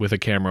with a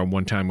camera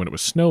one time when it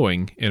was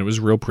snowing, and it was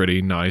real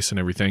pretty, nice, and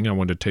everything. I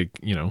wanted to take,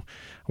 I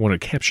wanted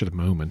to capture the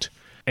moment,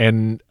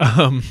 and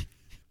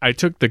I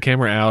took the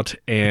camera out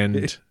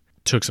and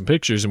took some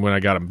pictures, and when I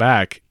got them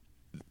back,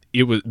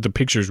 the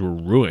pictures were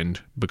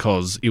ruined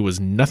because it was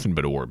nothing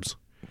but orbs.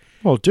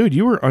 Well, dude,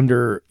 you were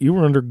under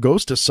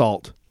ghost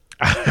assault.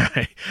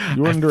 You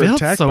were under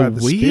attack by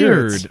the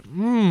spirits.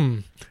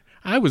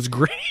 I was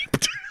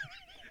raped.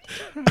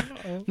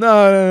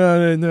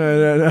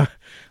 No.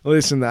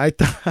 Listen, I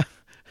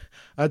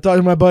talked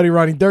to my buddy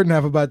Ronnie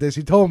Dirtnap about this.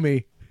 He told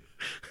me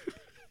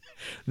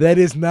that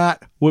is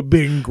not what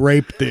being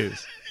raped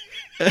is.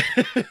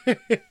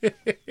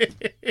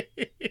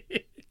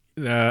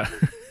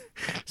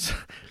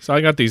 So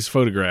I got these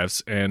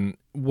photographs, and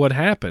what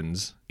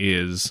happens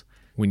is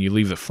when you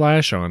leave the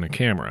flash on a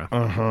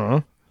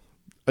camera,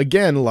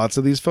 Again, lots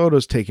of these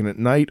photos taken at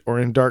night or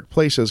in dark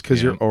places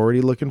because Yeah. you're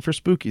already looking for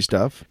spooky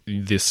stuff.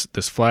 this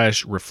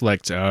flash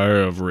reflects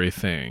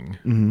everything,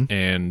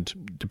 and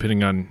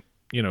depending on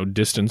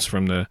distance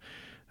from the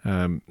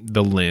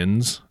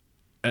lens,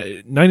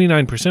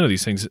 99% of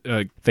these things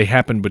they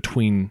happen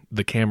between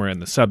the camera and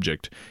the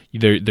subject.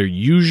 They're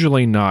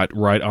usually not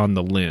right on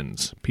the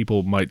lens.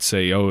 People might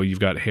say, "Oh, you've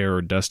got hair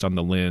or dust on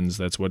the lens."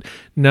 That's what.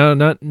 No,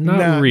 not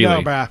really.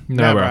 No, brah.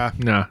 No, No, brah.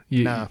 brah. No,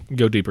 you No.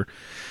 go deeper.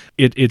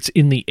 It's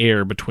in the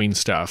air between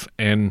stuff,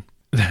 and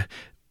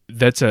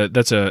that's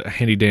a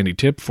handy dandy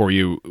tip for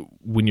you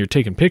when you're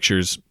taking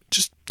pictures.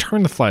 Just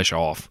turn the flash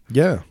off,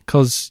 Yeah.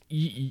 because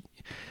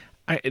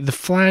the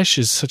flash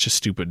is such a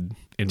stupid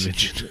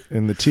invention.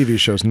 And the TV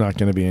show's not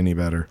going to be any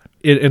better.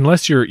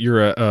 Unless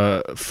you're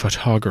a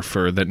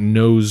photographer that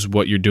knows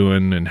what you're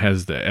doing and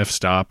has the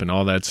f-stop and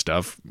all that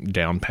stuff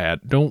down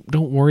pat, don't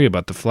worry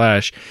about the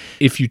flash.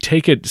 If you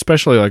take it,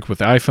 especially like with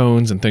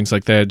iPhones and things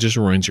like that, it just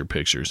ruins your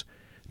pictures.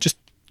 Just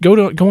go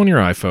on your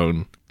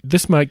iPhone.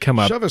 This might come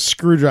up. Shove a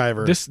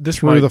screwdriver This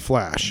through might the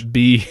flash.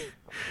 be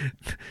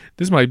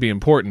this might be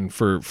important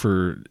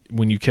for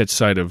when you catch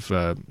sight of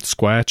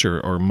Squatch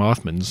or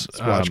Mothmans.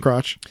 Squatch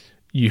crotch.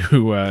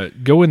 You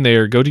go in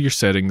there, go to your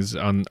settings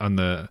on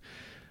the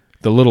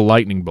little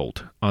lightning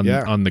bolt on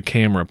the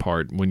camera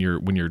part when you're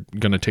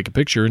going to take a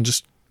picture, and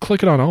just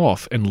click it on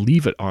off and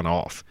leave it on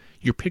off.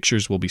 Your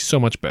pictures will be so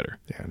much better.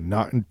 Yeah,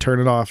 not turn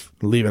it off,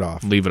 leave it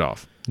off. Leave it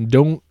off.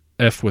 Don't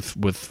F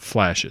with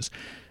flashes.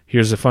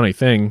 Here's the funny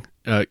thing.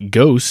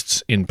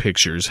 Ghosts in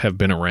pictures have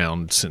been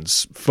around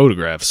since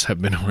photographs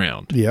have been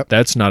around. Yep.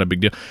 That's not a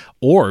big deal.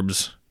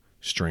 Orbs,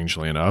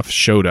 strangely enough,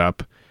 showed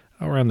up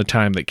around the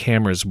time that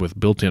cameras with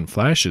built-in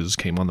flashes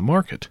came on the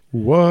market.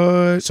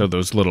 What? So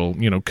those little,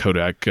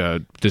 Kodak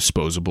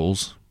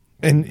disposables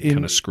And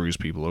kind of screws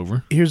people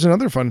over. here's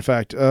another fun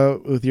fact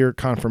with your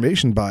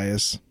confirmation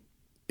bias.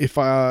 If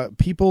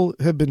people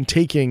have been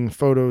taking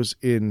photos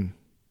in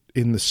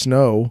the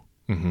snow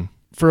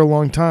for a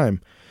long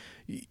time,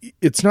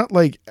 it's not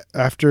like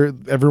after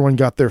everyone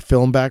got their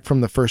film back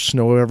from the first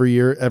snow every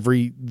year,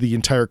 the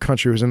entire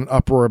country was in an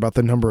uproar about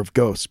the number of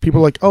ghosts.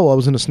 People are like, "Oh, I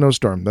was in a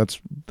snowstorm." That's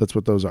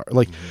what those are.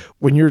 Like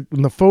when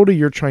the photo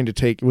you're trying to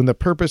take, when the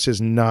purpose is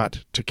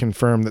not to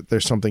confirm that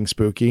there's something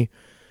spooky,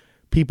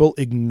 people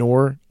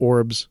ignore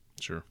orbs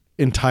Sure.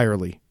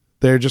 entirely.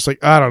 They're just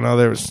like, "I don't know,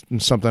 there was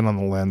something on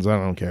the lens. I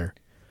don't care."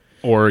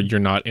 Or you're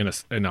not in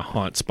a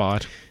haunt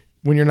spot.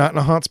 When you're not in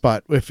a hot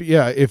spot, if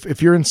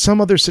you're in some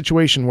other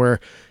situation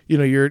where we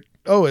turn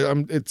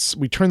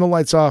the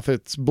lights off,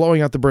 it's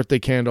blowing out the birthday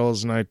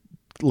candles, and I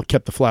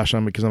kept the flash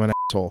on because I'm an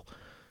asshole.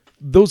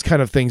 Those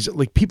kind of things,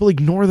 like, people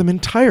ignore them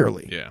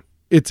entirely. Yeah.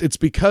 It's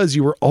because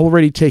you were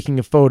already taking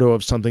a photo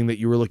of something that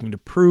you were looking to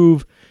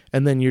prove,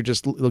 and then you're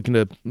just looking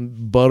to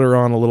butter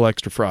on a little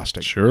extra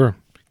frosting. Sure.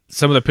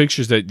 Some of the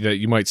pictures that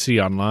you might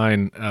see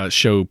online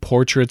show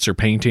portraits or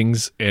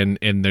paintings, and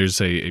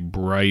there's a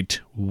bright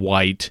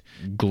white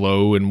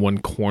glow in one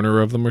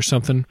corner of them or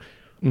something.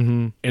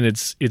 Mm-hmm. And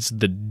it's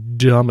the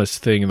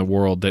dumbest thing in the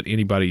world that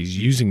anybody's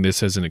using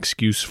this as an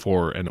excuse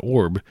for an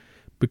orb,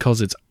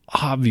 because it's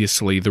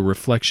obviously the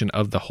reflection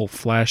of the whole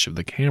flash of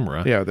the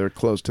camera. Yeah, they're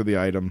close to the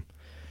item.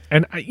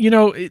 And,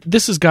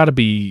 this has got to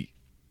be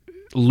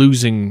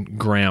losing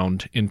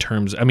ground in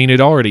terms,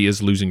 it already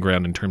is losing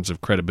ground in terms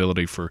of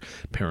credibility for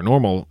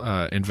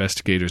paranormal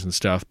investigators and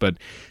stuff, but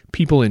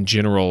people in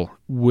general,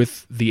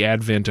 with the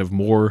advent of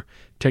more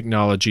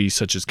technology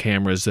such as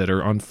cameras that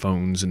are on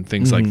phones and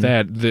things like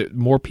that, the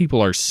more people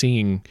are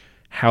seeing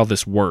how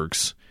this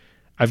works.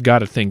 I've got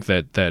to think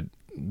that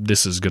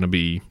this is going to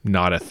be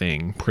not a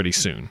thing pretty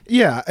soon.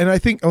 Yeah, and I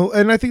think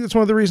that's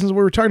one of the reasons we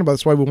were talking about.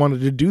 That's why we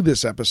wanted to do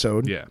this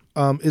episode. Yeah,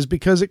 is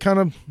because it kind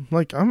of,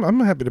 like, I'm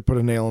happy to put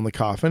a nail in the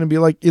coffin and be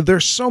like,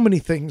 there's so many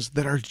things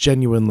that are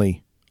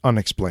genuinely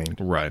unexplained.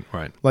 Right.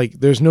 Like,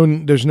 there's no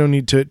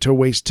need to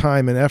waste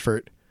time and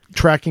effort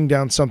tracking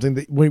down something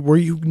that where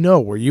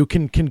you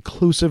can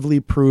conclusively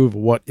prove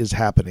what is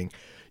happening.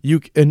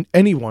 And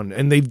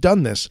they've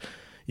done this.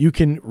 You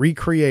can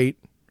recreate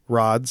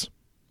rods.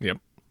 Yep.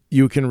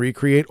 You can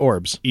recreate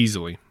orbs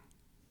Easily.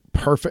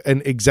 perfect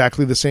and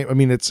exactly the same.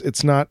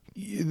 It's not.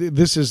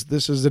 This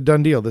is a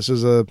done deal. This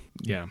is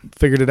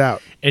figured it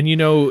out. And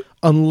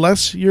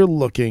Unless you're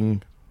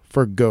looking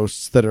for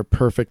ghosts that are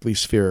perfectly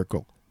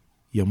spherical,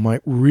 you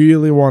might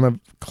really want to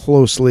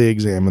closely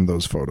examine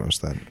those photos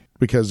then,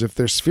 because if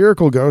they're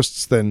spherical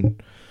ghosts, then,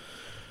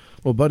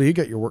 well, buddy, you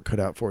got your work cut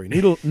out for you.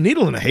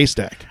 Needle in a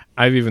haystack.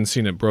 I've even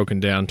seen it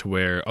broken down to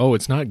where,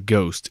 it's not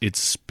ghosts, it's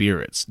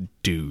spirits,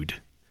 dude.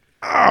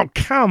 Oh,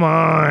 come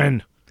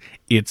on.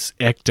 It's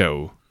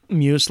ecto.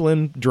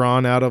 Mucilin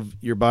drawn out of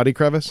your body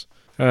crevice.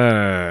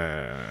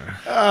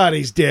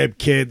 These dead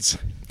kids.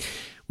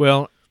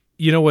 Well,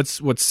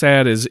 what's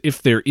sad is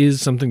if there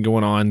is something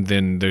going on,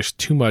 then there's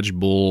too much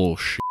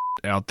bullshit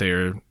out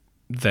there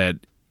that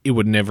it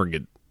would never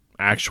get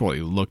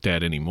actually looked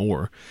at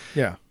anymore.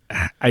 Yeah.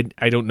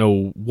 I don't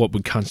know what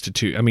would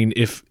constitute. I mean,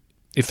 if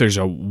there's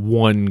a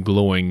one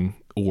glowing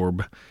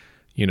orb,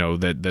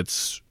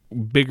 that's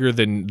bigger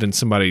than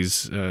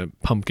somebody's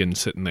pumpkin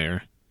sitting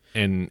there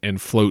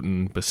and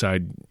floating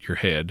beside your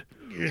head.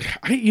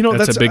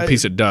 That's a big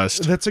piece of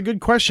dust. That's a good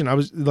question. I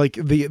was like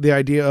the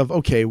idea of,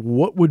 okay,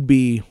 what would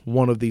be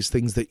one of these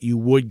things that you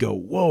would go,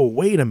 whoa,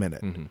 wait a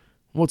minute. Mm-hmm.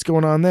 What's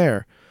going on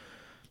there?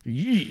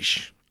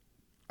 Yeesh.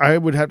 I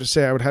would have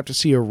to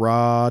see a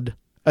rod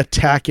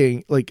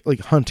attacking, like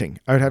hunting.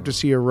 I would have to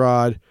see a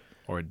rod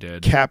or a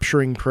dead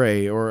capturing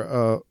prey,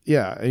 or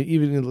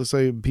even let's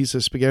say a piece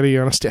of spaghetti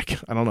on a stick.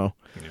 I don't know.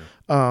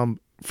 Yeah.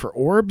 For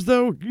orbs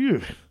though,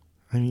 here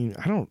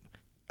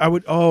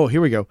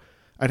we go.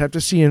 I'd have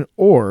to see an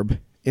orb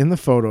in the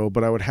photo,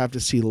 but I would have to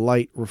see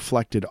light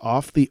reflected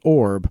off the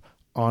orb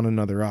on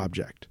another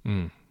object.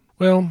 Mm.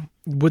 Well,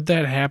 would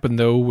that happen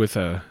though with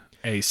a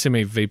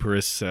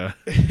semi-vaporous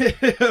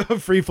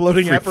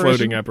free-floating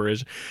apparition?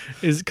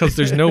 Is because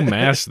there's no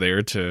mass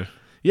there to...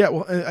 Yeah,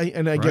 well,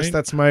 I guess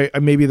that's my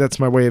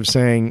way of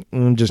saying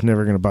I'm just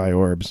never going to buy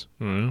orbs.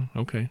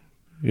 Okay.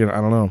 I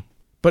don't know.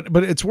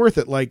 But it's worth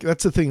it. Like,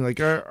 that's the thing.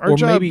 Like, our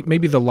job...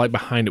 maybe the light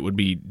behind it would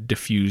be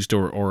diffused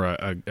or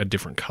a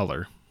different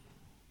color.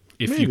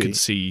 If you could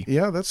see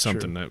that's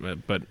something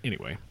true. But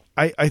anyway.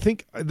 I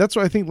think that's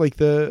what I think, like,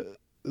 the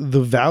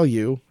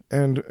value,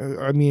 and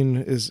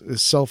is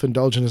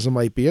self-indulgent as it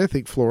might be, I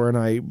think Flora and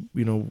I,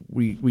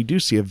 we do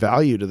see a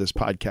value to this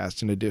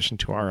podcast in addition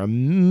to our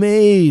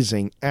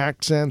amazing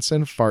accents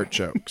and fart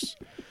jokes.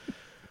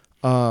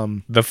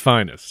 The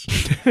finest.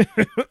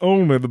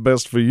 Only the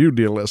best for you,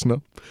 dear listener.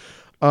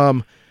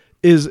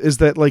 Is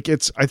that, like,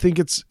 I think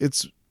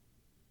it's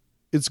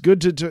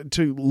good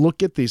to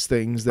look at these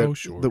things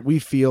that we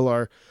feel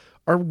are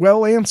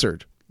well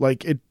answered.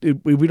 Like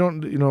we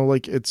don't,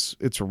 like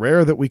it's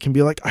rare that we can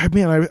be like, I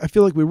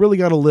feel like we really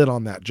got a lid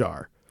on that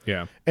jar.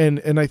 Yeah.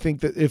 And I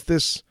think that if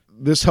this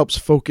helps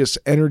focus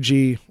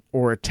energy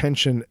or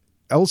attention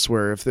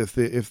elsewhere, if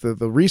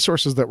the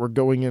resources that we're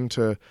going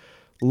into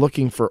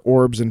looking for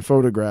orbs and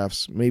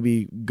photographs,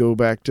 maybe go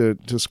back to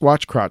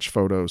Squatch Crotch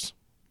photos.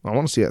 I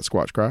want to see that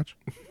Squatch Crotch.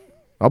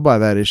 I'll buy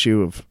that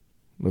issue of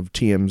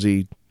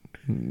TMZ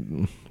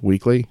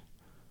Weekly.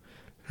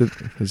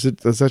 Is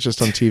that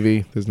just on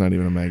TV? There's not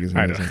even a magazine.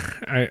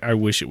 I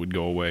wish it would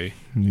go away.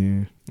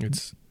 Yeah.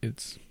 It's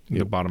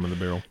the bottom of the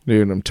barrel.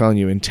 Dude, I'm telling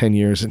you, in 10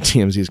 years,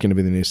 TMZ is going to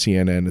be the new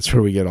CNN. It's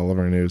where we get all of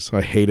our news.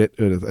 I hate it.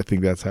 I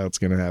think that's how it's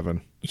going to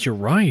happen. You're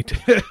right.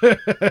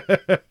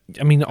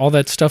 I mean, all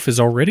that stuff is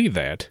already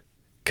that.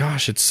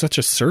 Gosh, it's such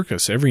a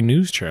circus. Every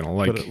news channel.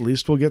 But at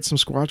least we'll get some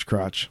Squatch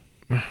Crotch.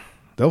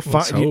 They'll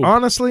find.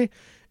 Honestly,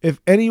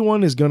 if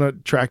anyone is going to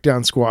track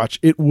down Squatch,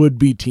 it would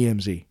be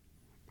TMZ.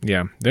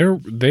 Yeah,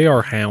 they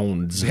are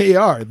hounds. They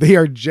are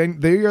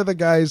the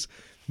guys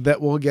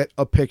that will get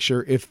a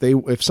picture.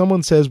 If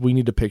someone says we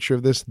need a picture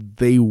of this,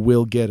 they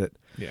will get it.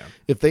 Yeah.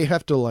 If they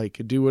have to,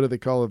 like, do, what do they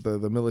call it,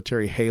 the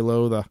military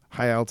halo, the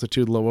high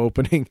altitude low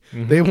opening,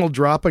 they will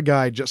drop a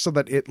guy just so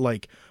that it,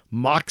 like,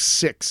 Mach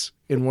 6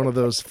 in one of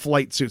those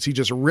flight suits. He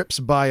just rips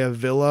by a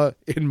villa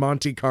in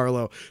Monte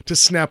Carlo to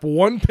snap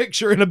one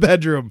picture in a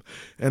bedroom,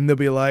 and they'll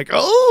be like,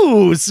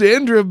 "Oh,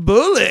 Sandra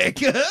Bullock."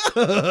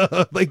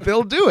 Like,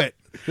 they'll do it.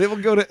 They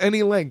will go to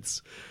any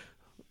lengths.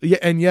 Yeah,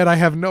 and yet I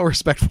have no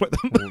respect for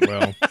them.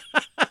 Well,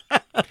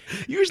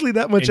 usually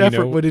that much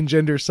effort would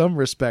engender some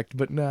respect,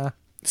 but nah.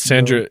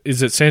 Sandra,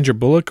 is it Sandra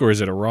Bullock or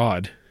is it a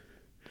rod?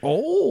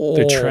 Oh,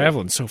 they're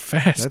traveling so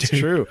fast. That's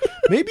true.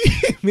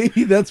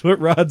 Maybe that's what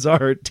rods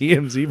are.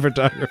 TMZ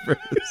photographers.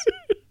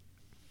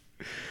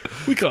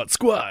 We caught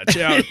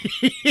Squatch out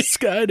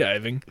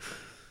skydiving.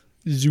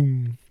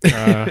 Zoom.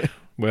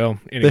 Well,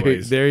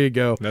 anyways, there you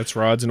go. That's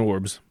rods and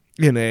orbs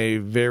in a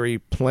very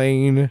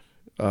plain,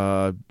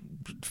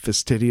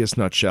 fastidious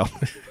nutshell.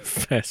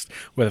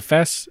 With a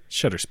fast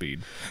shutter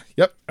speed.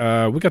 Yep.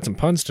 We got some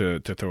puns to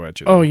throw at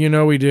you. Oh,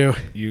 we do.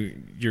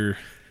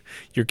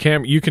 Your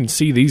camera, you can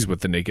see these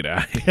with the naked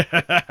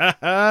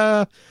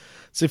eye.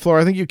 See,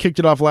 Flora, I think you kicked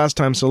it off last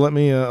time, so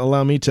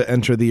allow me to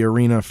enter the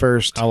arena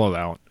first. I'll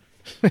allow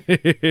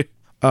it.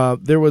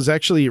 There was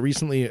actually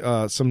recently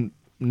some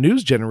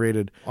news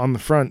generated on the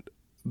front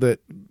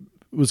that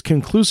was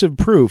conclusive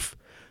proof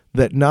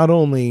that not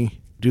only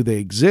do they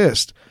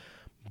exist,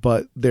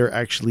 but they're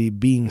actually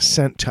being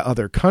sent to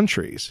other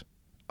countries.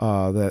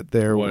 That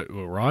they're what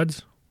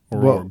rods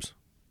or orbs?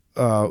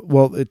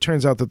 Well, it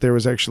turns out that there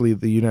was actually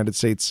the United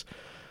States,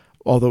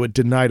 although it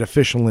denied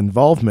official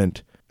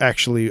involvement,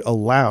 actually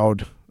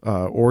allowed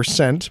or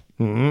sent,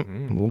 a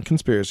little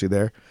conspiracy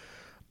there,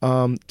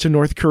 to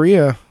North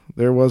Korea.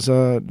 There was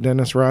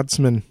Dennis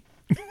Rodman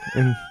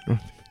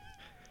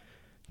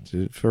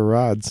for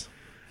rods.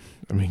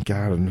 I mean,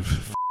 God,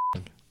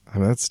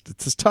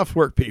 it's tough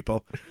work,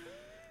 people.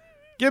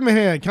 Give me a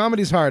hand.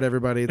 Comedy's hard,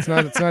 everybody. It's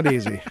not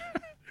easy.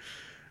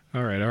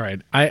 All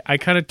right. I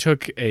kind of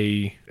took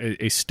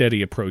a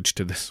steady approach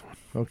to this one.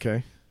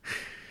 Okay.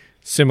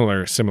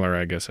 Similar,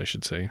 I guess I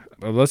should say.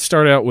 Let's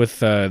start out with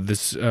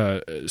this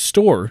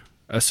store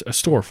a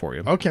store for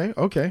you. Okay.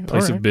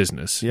 Place of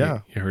business. Yeah.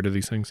 You heard of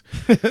these things?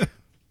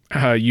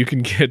 You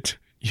can get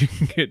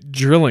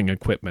drilling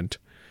equipment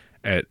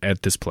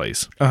at this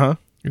place.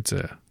 It's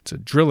a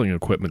drilling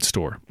equipment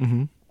store.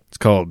 Mm-hmm. It's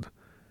called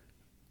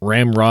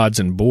Ramrods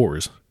and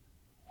Bores.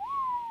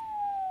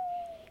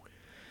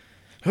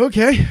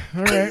 Okay.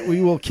 All right.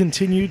 We will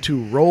continue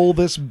to roll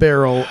this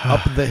barrel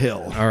up the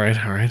hill. All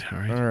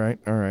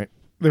right.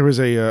 There was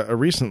a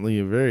recently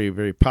a very,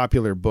 very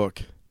popular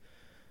book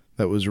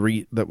that was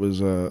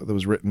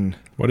written.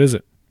 What is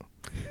it?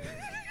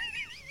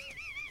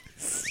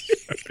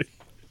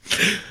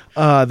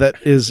 That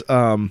is,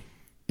 and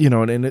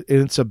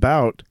it's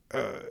about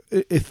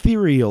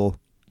ethereal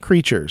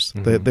creatures.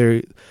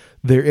 Mm-hmm.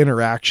 Their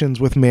interactions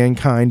with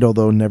mankind,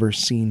 although never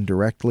seen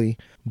directly,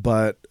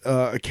 but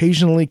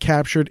occasionally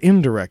captured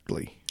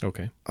indirectly.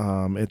 Okay.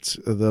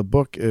 The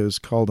book is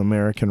called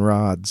American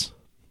Rods.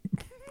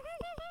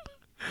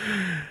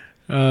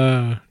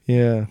 Yeah.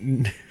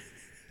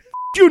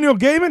 You, Neil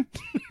Gaiman?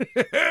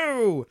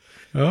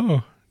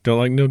 Oh, don't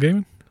like Neil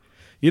Gaiman?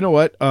 You know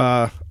what?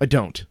 I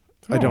don't.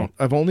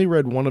 I've only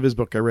read one of his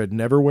book. I read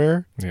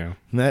Neverwhere. Yeah.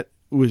 And that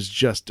was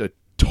just a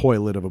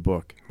toilet of a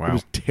book. Wow. It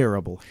was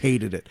terrible.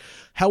 Hated it.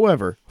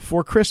 However,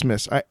 for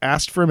Christmas, I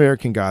asked for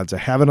American Gods. I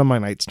have it on my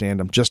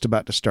nightstand. I'm just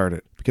about to start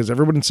it because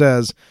everyone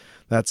says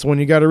that's the one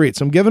you got to read.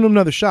 So I'm giving him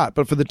another shot.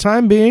 But for the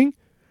time being,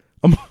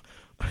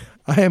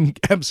 I am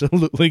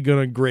absolutely going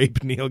to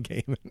grape Neil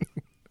Gaiman.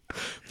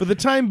 For the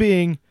time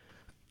being,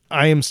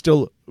 I am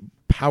still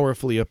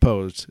powerfully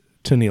opposed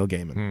to Neil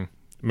Gaiman.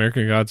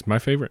 American God's my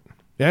favorite.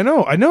 Yeah,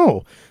 I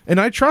know. And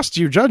I trust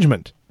your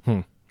judgment.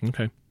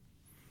 Okay.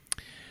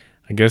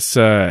 I guess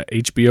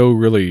HBO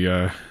really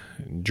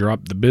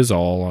dropped the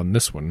biz-all on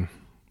this one.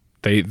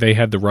 They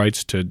had the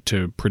rights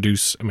to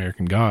produce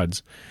American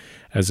Gods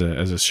as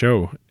a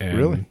show, and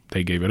really?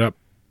 They gave it up.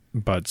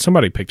 But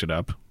somebody picked it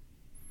up.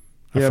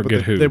 I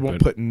forget who. They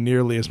won't put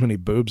nearly as many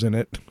boobs in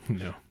it.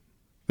 No.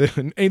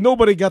 Ain't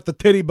nobody got the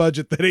titty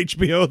budget that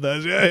HBO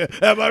does. Yeah.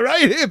 Am I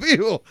right here,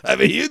 people? I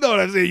mean, you know what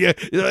I'm saying. Yeah,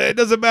 it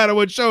doesn't matter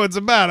what show it's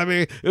about. I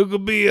mean, it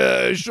could be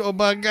a show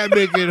about a guy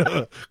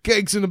making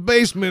cakes in the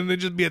basement and there'd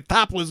just be a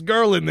topless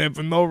girl in there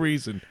for no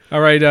reason.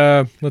 All right,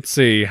 let's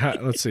see. How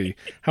much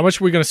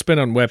are we going to spend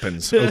on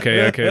weapons?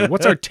 Okay.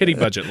 What's our titty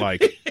budget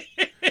like?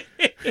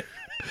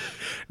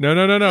 No.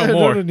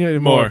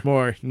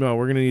 More. No,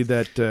 we're going to need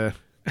that...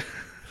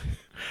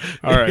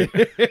 All right.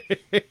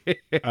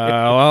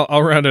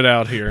 I'll round it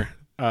out here.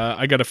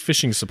 I got a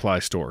fishing supply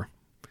store.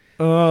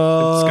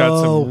 Oh. It's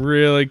got some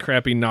really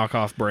crappy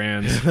knockoff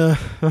brands.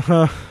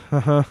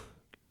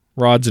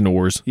 Rods and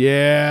oars.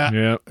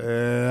 Yeah.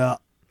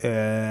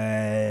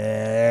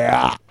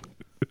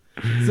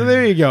 So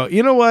there you go.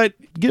 You know what?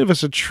 Give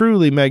us a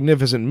truly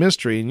magnificent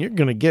mystery, and you're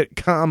going to get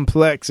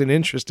complex and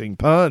interesting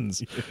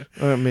puns.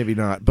 Maybe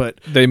not,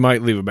 but... They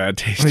might leave a bad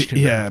taste.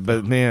 Yeah,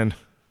 but man,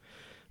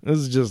 this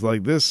is just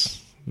like this...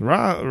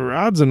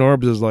 Rods and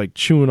Orbs is like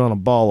chewing on a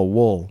ball of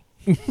wool.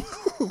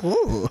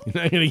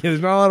 There's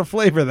not a lot of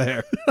flavor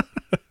there.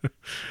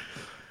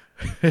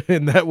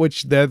 And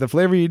the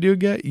flavor you do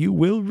get, you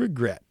will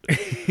regret.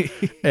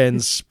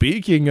 And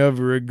speaking of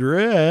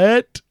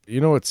regret, you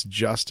know what's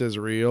just as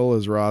real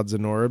as Rods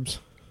and Orbs?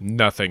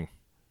 Nothing.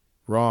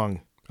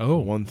 Wrong. Oh.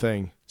 One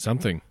thing.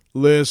 Something.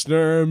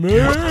 Listener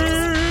mail.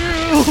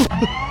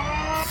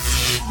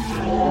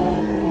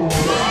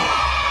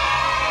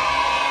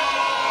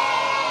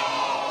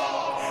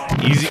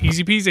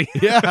 Easy peasy.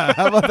 Yeah,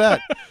 how about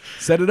that?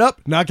 Set it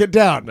up, knock it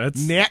down.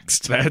 That's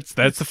next. That's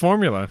the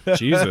formula.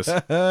 Jesus.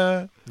 Got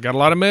a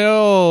lot of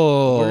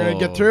mail. We're going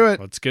to get through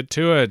it. Let's get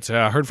to it.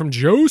 I heard from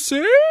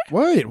Josie.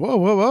 Wait,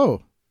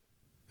 whoa.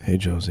 Hey,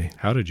 Josie.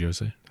 Howdy,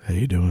 Josie. How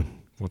you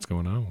doing? What's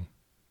going on?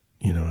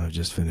 You know, I've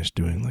just finished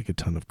doing like a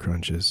ton of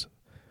crunches.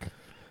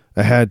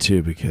 I had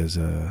to because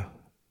I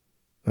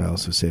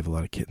also save a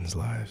lot of kittens'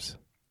 lives.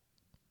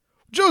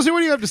 Josie, what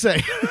do you have to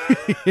say?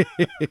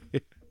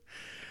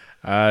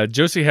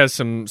 Josie has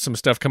some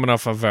stuff coming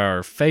off of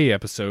our Faye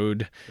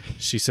episode.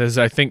 She says,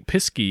 I think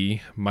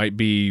pisky might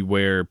be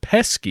where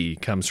pesky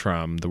comes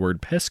from. The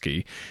word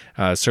pesky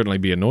certainly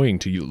be annoying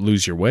to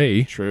lose your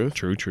way. True.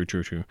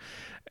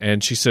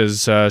 And she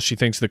says she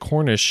thinks the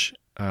Cornish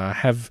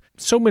have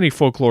so many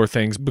folklore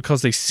things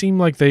because they seem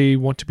like they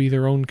want to be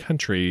their own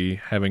country,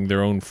 having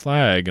their own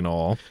flag and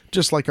all.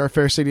 Just like our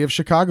fair city of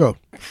Chicago.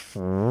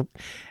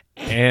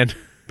 And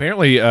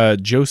apparently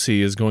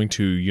Josie is going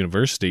to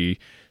university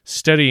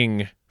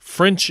studying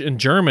French and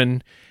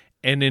German,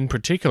 and in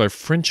particular,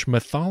 French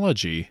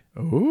mythology.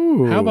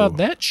 Ooh. How about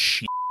that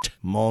shit?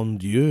 Mon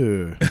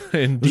Dieu.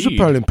 Indeed. Je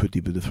parle un petit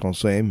peu de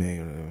français, mais,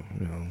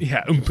 you know.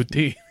 Yeah, un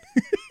petit.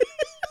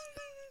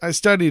 I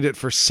studied it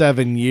for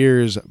 7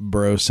 years,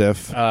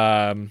 brosif.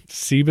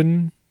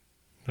 7?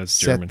 That's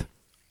German.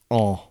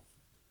 Oh.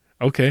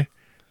 Okay.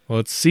 Well,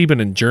 it's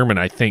Sieben in German,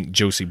 I think.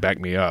 Josie, back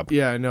me up.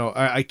 Yeah, no,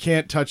 I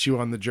can't touch you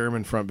on the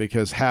German front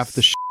because half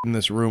the shit in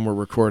this room we're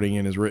recording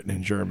in is written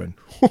in German.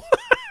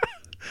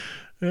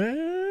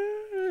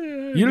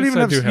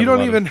 You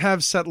don't even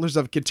have Settlers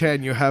of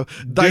Catan. You have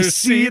Die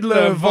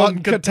Siedler von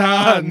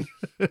Catan.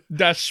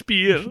 Das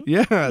Spiel.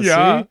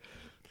 Yeah. See?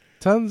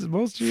 Tons,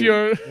 most of you.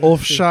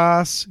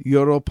 Aufschass,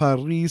 Euro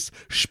Paris,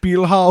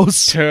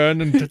 Spielhaus. Turn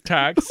into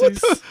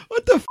taxis.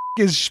 What the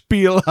is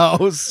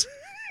Spielhaus?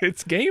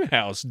 It's Game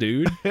House,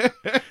 dude.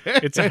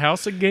 It's a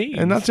house of games.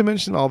 And not to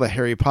mention all the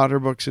Harry Potter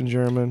books in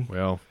German.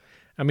 Well,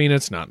 I mean,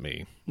 it's not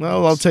me.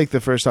 Well, I'll take the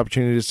first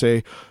opportunity to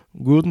say,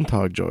 Guten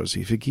Tag,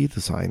 Josie. Wie geht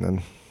es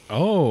Ihnen?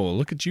 Oh,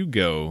 look at you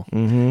go.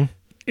 Mm-hmm.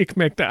 Ich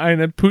möchte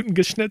einen Putin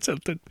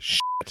geschnetzelten.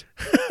 Shit.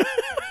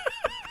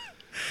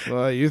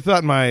 Well, you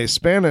thought my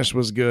Spanish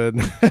was good.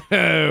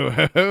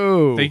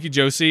 Thank you,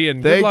 Josie,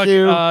 and good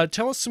luck.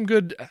 Tell us some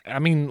good, I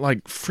mean,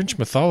 like French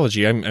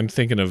mythology. I'm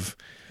thinking of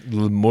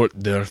Le Mort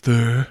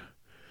d'Arthur.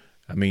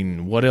 I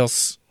mean, what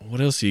else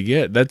do you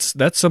get?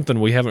 That's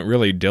something we haven't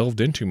really delved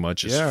into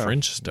much is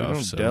French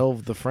stuff. So.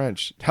 Delve the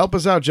French. Help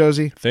us out,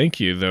 Josie. Thank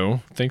you,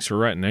 though. Thanks for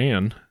writing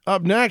Ann.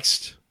 Up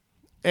next,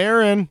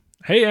 Aaron.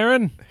 Hey,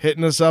 Aaron.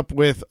 Hitting us up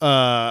with,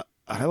 I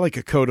like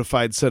a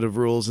codified set of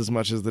rules as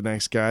much as the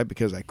next guy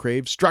because I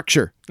crave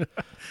structure.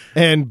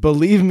 And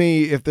believe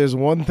me, if there's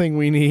one thing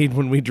we need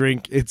when we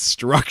drink, it's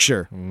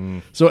structure.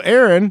 So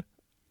Aaron,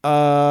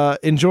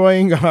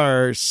 enjoying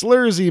our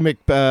Slursy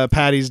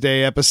McPatty's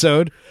Day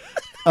episode.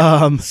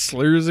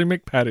 Slursy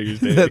McPatty's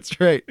Day. That's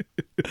right.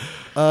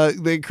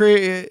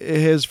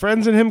 His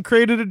friends and him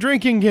created a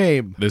drinking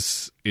game.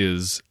 This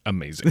is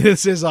amazing.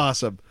 This is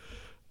awesome.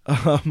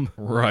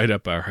 Right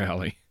up our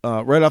alley.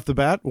 Right off the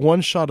bat,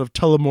 one shot of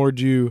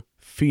Telemordieu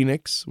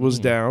Phoenix was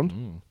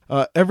down.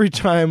 Every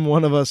time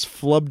one of us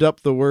flubbed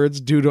up the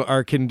words due to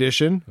our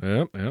condition,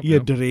 yep.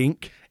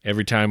 Drink.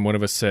 Every time one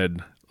of us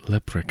said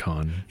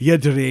leprechaun, you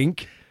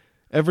drink.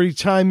 Every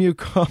time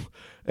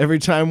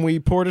we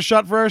poured a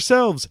shot for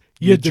ourselves,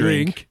 you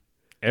drink.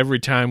 Every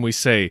time we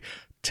say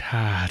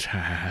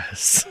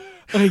tatas,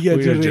 you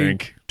we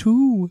drink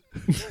too.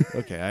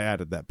 Okay, I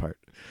added that part.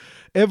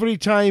 Every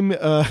time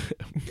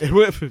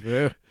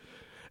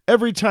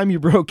you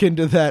broke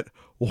into that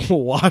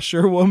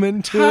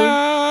washerwoman tune.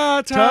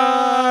 Aaron.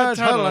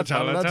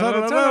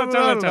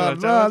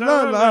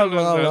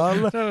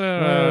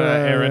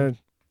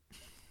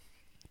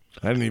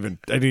 I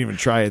didn't even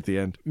try at the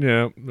end.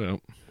 Yeah, no.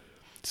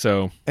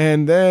 So,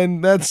 and then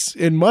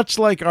much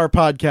like our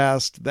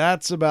podcast,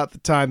 that's about the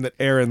time that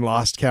Aaron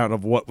lost count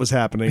of what was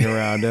happening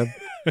around him.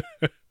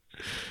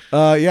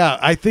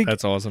 I think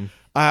that's awesome.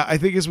 I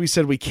think, as we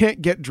said, we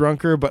can't get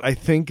drunker, but I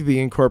think the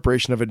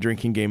incorporation of a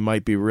drinking game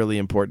might be really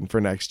important for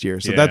next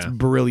year. So that's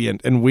brilliant.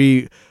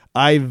 And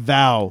I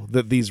vow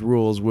that these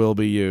rules will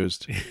be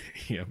used.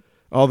 Yeah.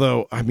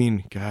 Although, I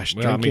mean, gosh,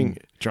 drinking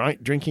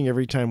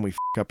every time we f***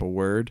 up a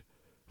word,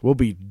 we'll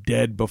be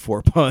dead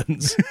before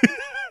puns.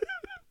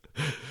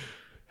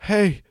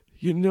 Hey,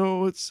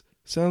 it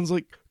sounds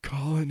like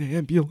call an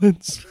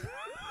ambulance.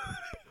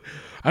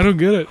 I don't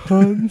get it.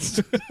 Puns.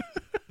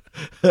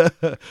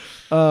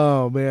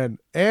 Oh man,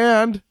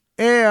 and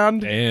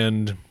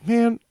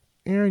man,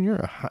 Aaron,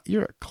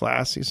 you're a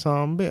classy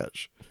son of a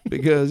bitch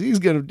because he's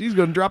gonna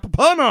drop a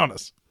pun on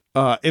us.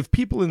 If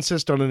people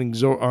insist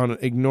on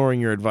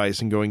ignoring your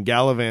advice and going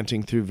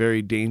gallivanting through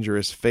very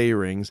dangerous fey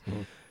rings,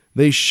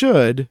 they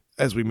should,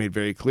 as we made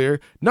very clear,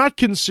 not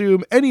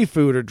consume any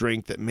food or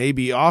drink that may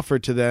be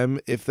offered to them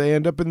if they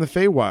end up in the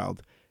Feywild.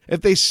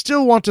 If they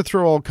still want to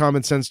throw all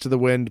common sense to the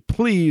wind,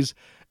 please,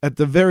 at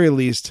the very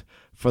least,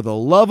 for the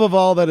love of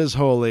all that is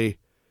holy,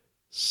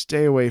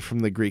 stay away from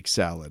the Greek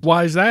salad.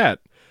 Why is that?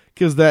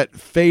 Because that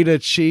feta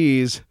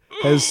cheese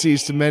has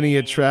ceased many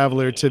a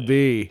traveler to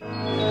be.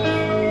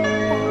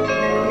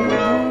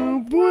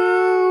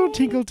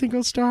 Tinkle,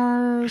 tinkle,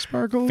 star,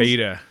 sparkles.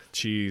 Feta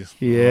cheese.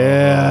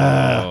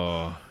 Yeah.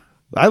 Oh.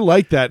 I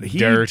like that.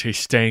 Dirty,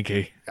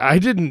 stanky. I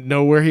didn't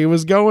know where he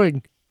was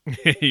going.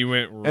 He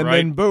went and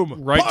then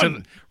boom.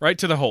 Right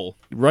to the hole.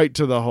 Right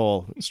to the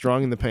hole.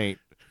 Strong in the paint.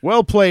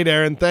 Well played,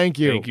 Aaron. Thank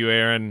you. Thank you,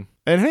 Aaron.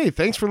 And hey,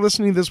 thanks for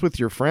listening to this with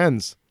your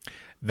friends.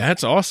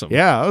 That's awesome.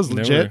 Yeah, that was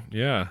legit.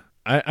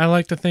 I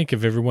like to think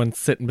of everyone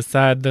sitting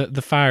beside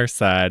the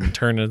fireside and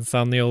turning us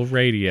on the old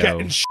radio.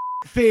 Getting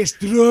face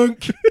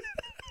drunk.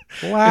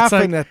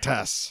 Laughing at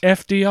us.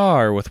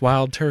 FDR with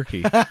Wild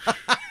Turkey.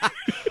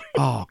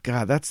 Oh,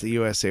 God, that's the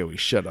USA we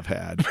should have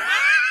had.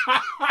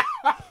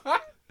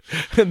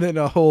 And then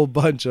a whole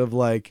bunch of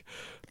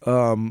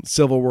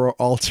Civil War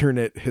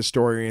alternate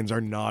historians are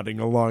nodding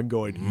along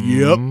going,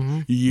 yep.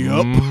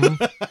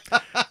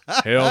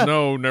 Hell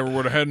no, never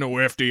would have had no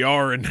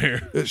FDR in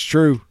there. It's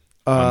true.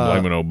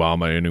 I'm blaming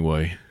Obama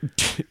anyway.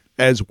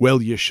 As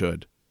well you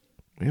should.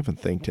 We haven't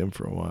thanked him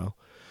for a while.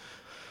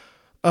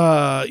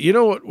 You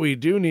know what we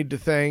do need to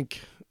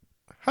thank?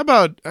 How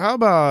about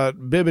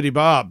Bibbidi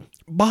Bob?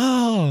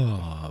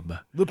 Bob.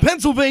 The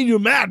Pennsylvania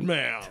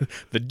Madman.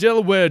 The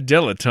Delaware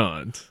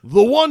Dilettante.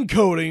 The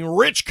one-coating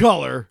rich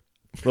color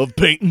of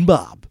Painting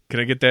Bob. Can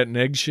I get that in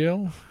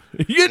eggshell?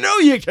 You know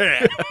you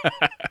can.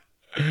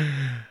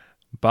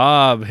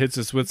 Bob hits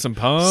us with some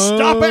puns.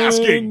 Stop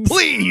asking,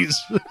 please.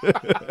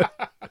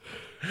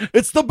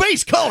 It's the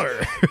base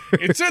color.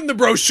 It's in the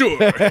brochure.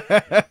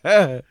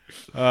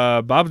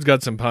 Bob's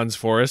got some puns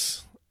for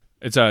us.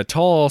 It's a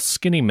tall,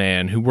 skinny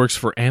man who works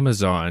for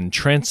Amazon,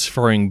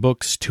 transferring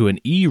books to an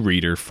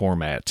e-reader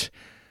format.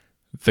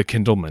 The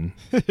Kindleman.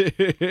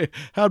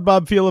 How'd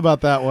Bob feel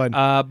about that one?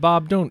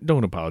 Bob,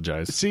 don't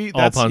apologize. See,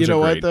 all puns you know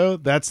are what great. though?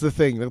 That's the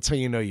thing. That's how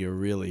you know you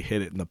really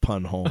hit it in the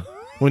pun hole.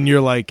 When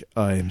you're like,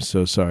 I am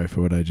so sorry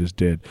for what I just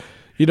did.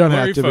 You don't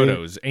Blurry have to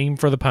photos. Aim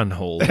for the pun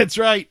hole. That's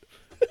right.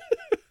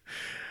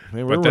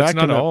 Man, But that's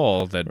not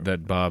all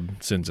that Bob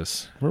sends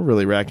us. We're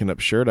really racking up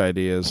shirt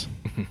ideas.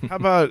 How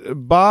about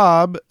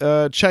Bob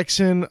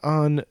checks in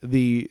on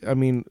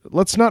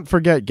let's not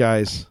forget,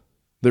 guys,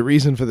 the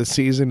reason for the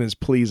season is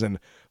pleasing.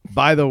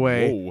 By the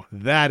way,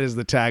 That is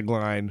the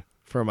tagline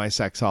for my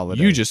sex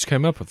holiday. You just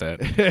came up with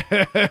that.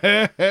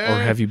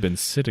 Or have you been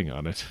sitting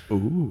on it?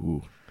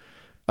 Ooh.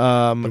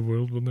 The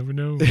world will never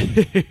know.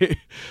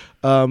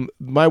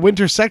 My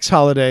winter sex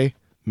holiday,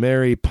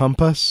 Merry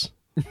Pumpus.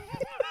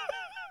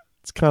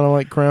 It's kind of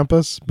like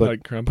Krampus, but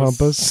like Krampus.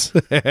 Pumpus.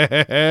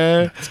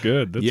 That's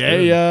good. That's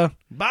good. Yeah.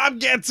 Bob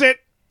gets it.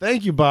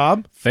 Thank you,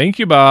 Bob. Thank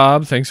you,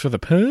 Bob. Thanks for the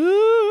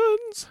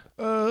puns.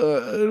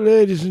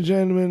 Ladies and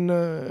gentlemen,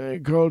 I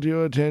call to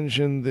your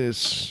attention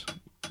this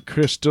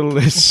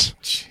crystal-less,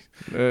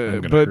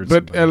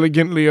 but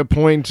elegantly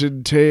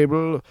appointed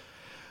table.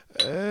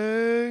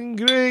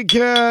 Grey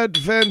Cat,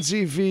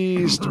 Fancy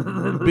Feast,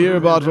 Beer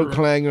Bottle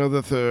Clanger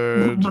the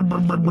Third.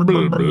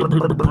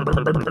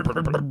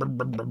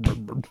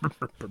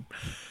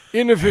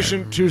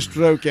 Inefficient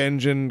two-stroke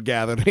engine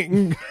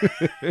gathering.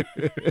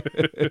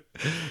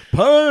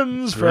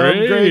 Puns from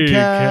Grey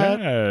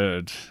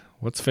Cat.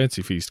 What's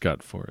Fancy Feast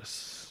got for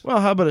us?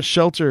 Well, how about a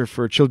shelter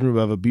for children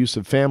of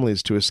abusive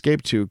families to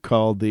escape to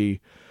called the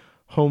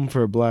Home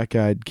for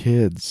Black-Eyed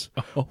Kids.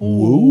 Oh.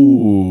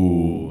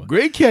 Ooh.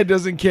 Grey Cat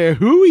doesn't care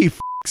who he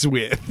f***s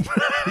with.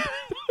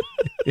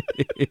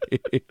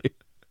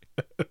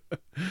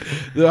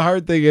 The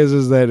hard thing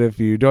is that if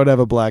you don't have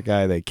a black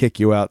eye, they kick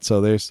you out. So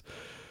there's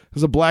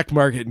a black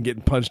market in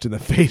getting punched in the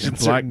face in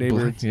certain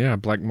neighborhoods.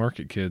 Black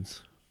market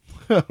kids.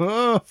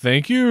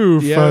 Thank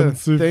you,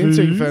 Fancy Feast. Thank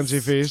you, Fancy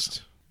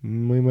Feast. We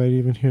might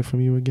even hear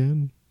from you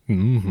again.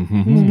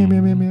 Meow,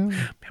 meow, meow.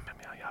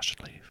 Y'all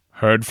should leave.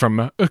 Heard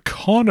from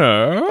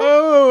Connor.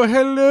 Oh,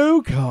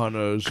 hello,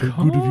 Connor. So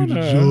good of you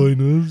to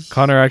join us.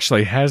 Connor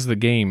actually has the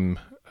game,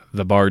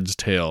 The Bard's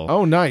Tale.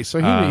 Oh, nice.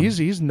 So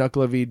he's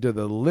knuckle-a-vee to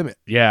the limit.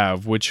 Yeah,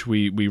 which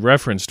we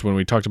referenced when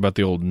we talked about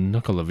the old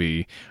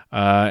knuckle-a-vee.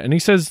 And he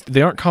says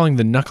they aren't calling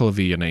the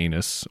knuckle-a-vee an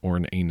anus or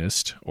an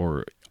anist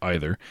or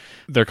either.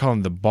 They're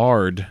calling the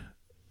bard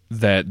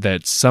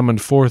that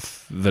summoned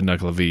forth the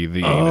knuckle-a-vee,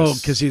 the anus. Oh,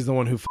 because he's the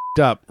one who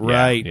f***ed up.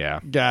 Right.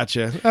 Yeah.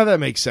 Gotcha. Oh, that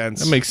makes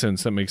sense. That makes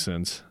sense.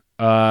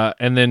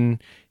 And then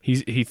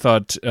he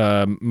thought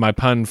my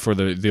pun for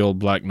the old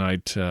Black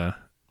Knight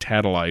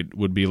Tattlite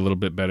would be a little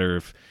bit better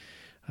if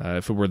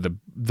it were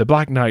the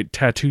Black Knight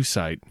tattoo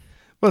site.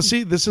 Well,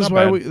 see, this is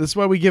why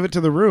we give it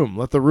to the room.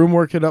 Let the room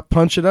work it up,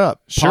 punch it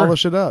up,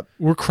 polish it up.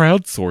 We're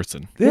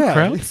crowdsourcing. Yeah.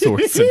 We're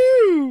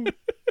crowdsourcing.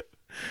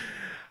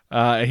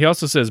 He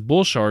also says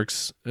bull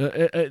sharks.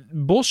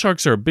 Bull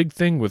sharks are a big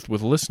thing with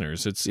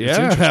listeners. It's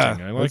interesting.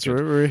 I like it.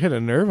 We hit a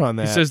nerve on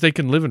that. He says they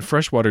can live in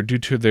freshwater due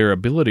to their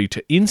ability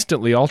to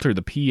instantly alter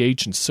the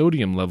pH and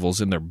sodium levels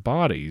in their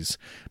bodies,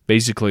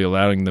 basically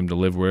allowing them to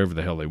live wherever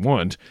the hell they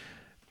want.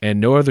 And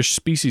no other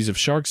species of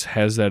sharks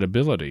has that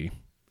ability.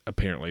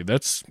 Apparently,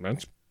 that's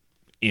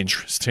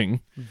interesting.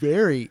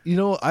 Very.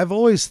 I've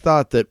always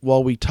thought that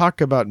while we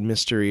talk about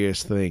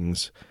mysterious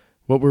things,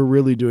 what we're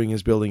really doing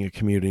is building a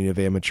community of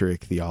amateur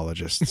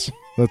ichthyologists.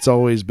 That's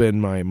always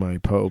been my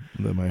hope,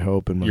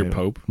 and your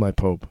pope. My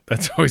pope.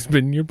 That's always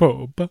been your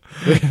pope.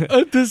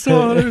 This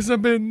always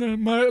have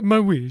been my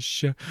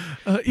wish.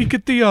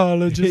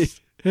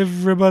 Ichthyologist.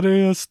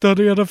 Everybody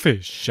study the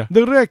fish.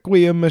 The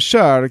requiem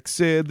sharks,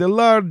 the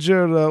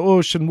larger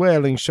ocean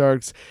whaling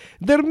sharks,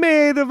 they're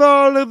made of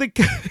all of the...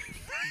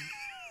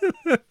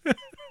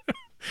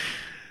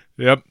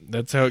 Yep,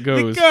 that's how it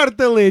goes. The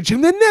cartilage,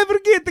 and they never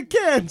get the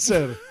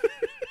cancer.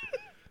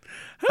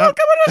 How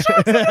come the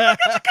sharks never get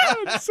the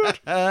cancer?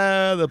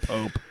 The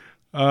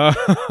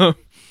Pope.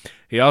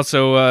 He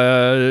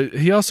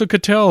also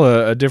could tell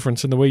a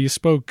difference in the way you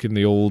spoke in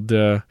the old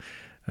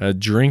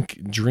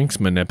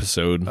Drinksman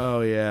episode.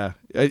 Oh yeah,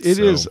 it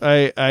is.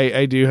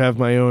 I do have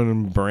my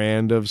own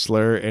brand of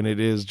slur, and it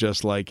is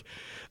just like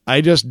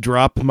I just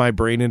drop my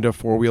brain into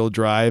 4-wheel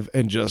drive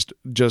and just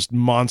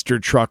monster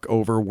truck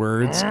over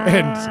words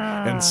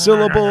and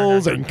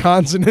syllables and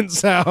consonant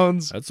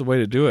sounds. That's the way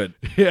to do it.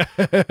 Yeah,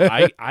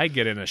 I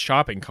get in a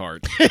shopping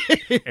cart,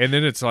 and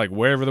then it's like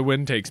wherever the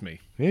wind takes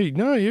me. Hey,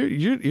 no,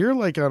 you're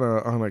like on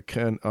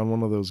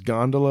one of those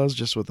gondolas,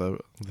 just with the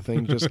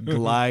thing just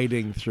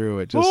gliding through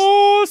it. Just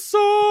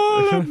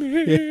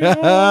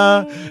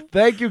yeah.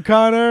 Thank you,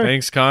 Connor.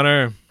 Thanks,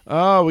 Connor.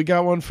 Oh, we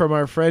got one from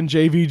our friend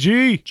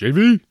JVG.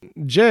 JV?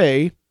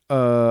 Jay,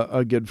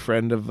 a good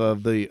friend of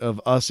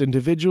us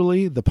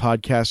individually, the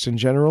podcast in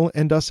general,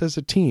 and us as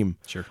a team.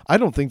 Sure. I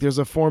don't think there's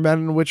a format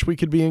in which we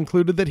could be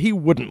included that he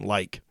wouldn't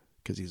like,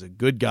 because he's a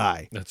good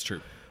guy. That's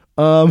true.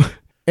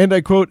 And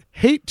I quote,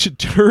 "Hate to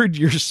turd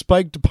your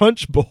spiked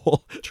punch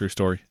bowl." True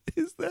story.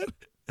 Is that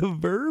a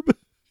verb?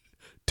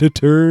 To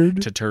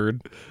turd? To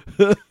turd.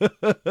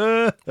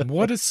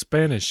 What is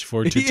Spanish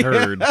for to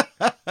turd?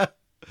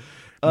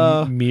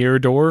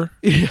 Mirador?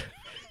 Yeah,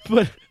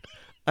 but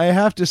I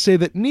have to say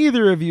that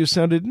neither of you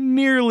sounded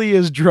nearly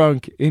as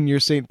drunk in your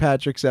St.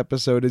 Patrick's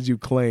episode as you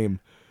claim.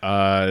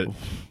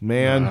 Man,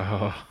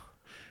 I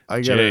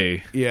gotta,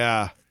 Jay.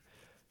 Yeah.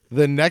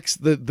 The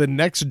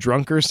next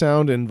drunker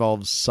sound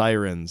involves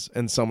sirens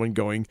and someone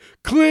going,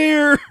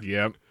 "Clear!"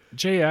 Yep.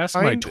 Jay asked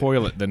my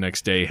toilet the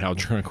next day how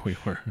drunk we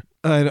were.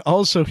 And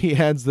also he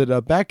adds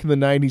that back in the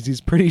 90s,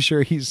 he's pretty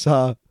sure he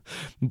saw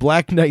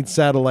Black Knight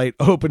Satellite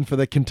open for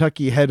the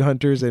Kentucky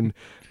Headhunters and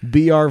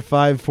BR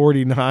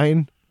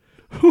 549.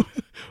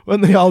 When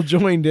they all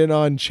joined in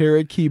on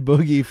Cherokee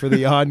Boogie for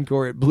the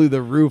encore, it blew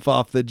the roof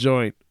off the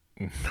joint.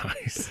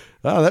 Nice.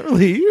 Oh,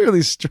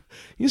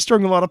 you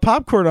strung a lot of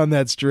popcorn on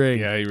that string.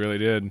 Yeah, he really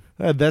did.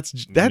 That's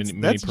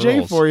Mini Jay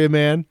pearls. for you,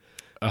 man.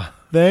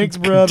 Thanks,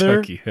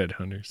 brother. Kentucky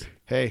Headhunters.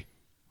 Hey,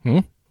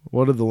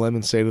 what did the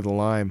lemon say to the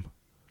lime?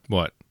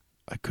 What?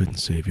 "I couldn't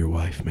save your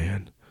wife,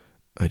 man.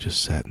 I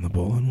just sat in the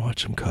bowl and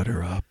watched him cut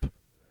her up."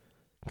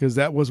 Because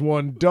that was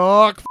one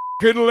dark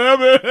f***ing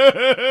lemon.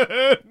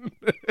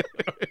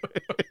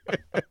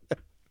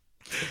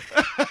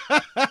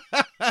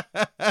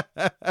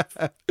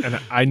 And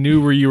I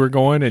knew where you were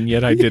going, and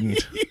yet I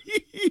didn't.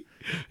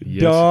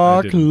 Yes,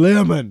 Dark I didn't.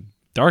 lemon.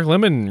 Dark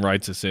Lemon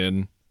writes us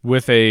in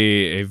with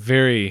a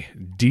very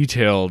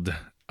detailed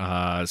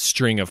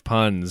string of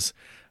puns.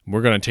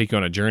 We're going to take you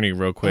on a journey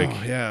real quick.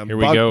 Oh, yeah. Here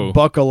we go.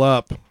 Buckle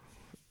up,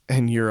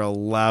 and you're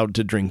allowed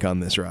to drink on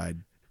this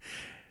ride.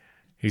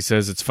 He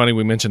says, "It's funny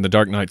we mentioned the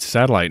Dark Knight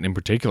satellite, and in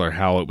particular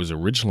how it was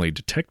originally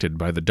detected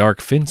by the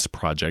Dark Fence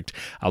Project.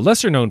 A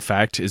lesser-known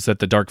fact is that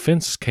the Dark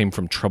Fence came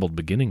from troubled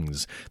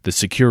beginnings. The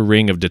secure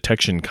ring of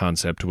detection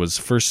concept was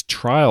first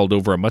trialed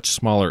over a much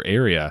smaller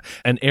area.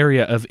 An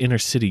area of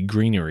inner-city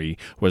greenery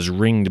was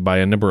ringed by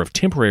a number of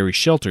temporary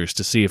shelters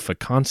to see if a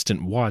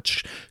constant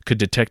watch could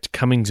detect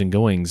comings and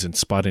goings and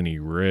spot any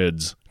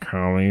reds.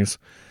 Commies.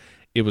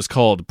 It was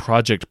called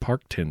Project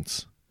Park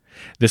Tents.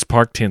 This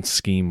park tent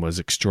scheme was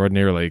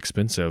extraordinarily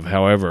expensive,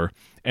 however,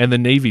 and the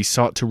Navy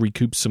sought to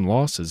recoup some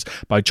losses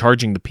by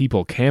charging the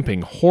people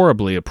camping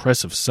horribly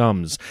oppressive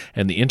sums,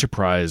 and the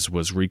enterprise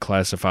was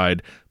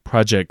reclassified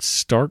Project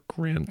Stark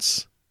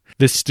Rents.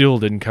 This still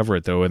didn't cover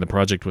it, though, and the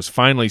project was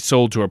finally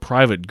sold to a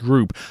private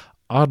group.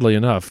 Oddly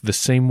enough, the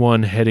same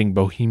one heading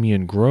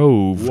Bohemian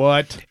Grove.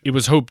 What? It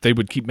was hoped they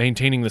would keep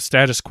maintaining the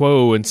status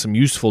quo and some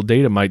useful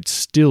data might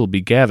still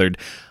be gathered.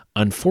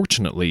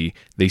 Unfortunately,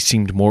 they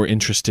seemed more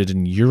interested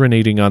in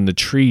urinating on the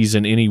trees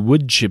and any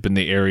wood chip in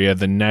the area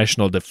than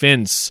national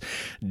defense.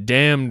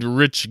 Damned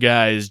rich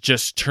guys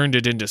just turned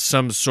it into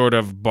some sort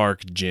of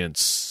bark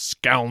gents.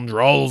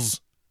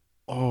 Scoundrels.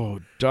 Oh,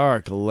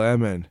 Dark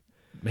Lemon.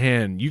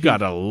 Man, you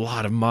got a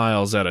lot of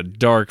miles out of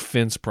Dark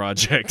Fence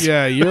Project.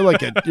 Yeah, you're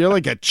like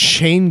a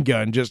chain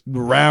gun, just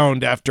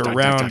round after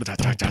round.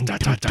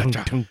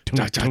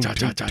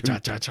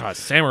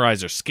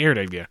 Samurais are scared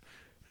of you.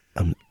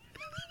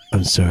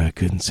 I'm sorry I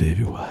couldn't save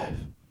your wife.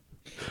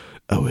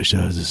 I wish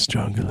I was a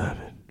stronger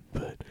lemon,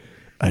 but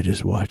I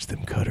just watched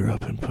them cut her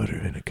up and put her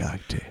in a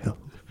cocktail.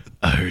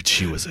 I heard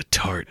she was a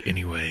tart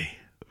anyway.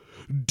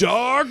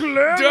 Dark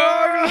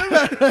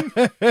Lemon!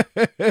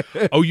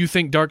 Oh, you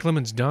think Dark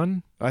Lemon's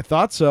done? I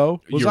thought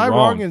so. Was You're I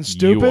wrong and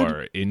stupid? You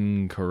are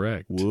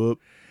incorrect. Whoop.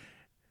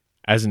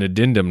 As an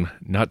addendum,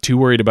 not too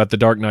worried about the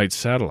Dark Knight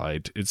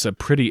satellite. It's a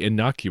pretty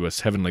innocuous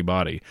heavenly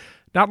body.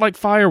 Not like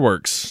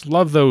fireworks.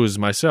 Love those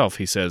myself,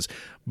 he says.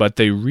 But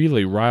they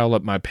really rile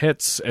up my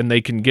pets, and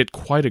they can get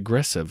quite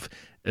aggressive,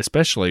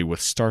 especially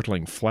with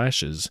startling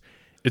flashes.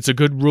 It's a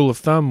good rule of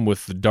thumb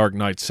with the Dark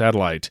Knight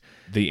satellite.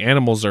 The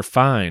animals are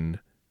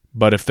fine,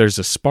 but if there's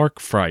a spark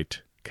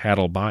fright,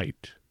 cattle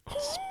bite.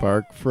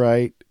 Spark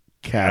fright,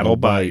 cattle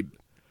bite.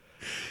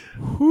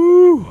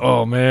 Whew.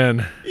 Oh,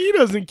 man. He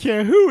doesn't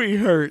care who he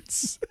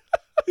hurts.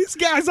 This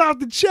guy's off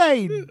the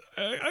chain.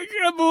 I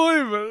can't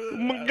believe it. Oh,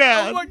 my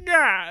God. Oh, my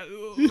God.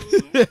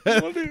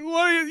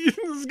 Why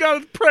this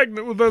guy's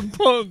pregnant with them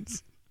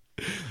puns?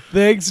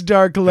 Thanks,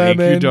 Dark Lemon.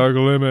 Thank you, Dark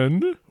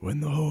Lemon.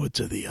 When the hordes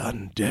of the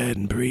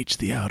undead breach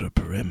the outer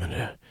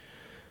perimeter,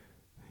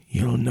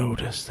 you'll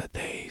notice that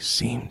they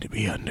seem to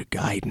be under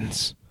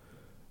guidance.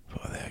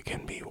 For there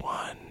can be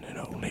one and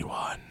only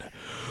one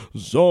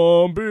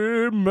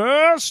Zombie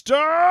Master!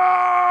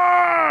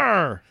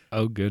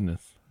 Oh,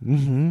 goodness.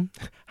 Mm-hmm.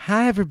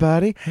 Hi,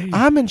 everybody. Hey.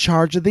 I'm in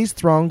charge of these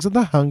throngs of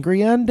the hungry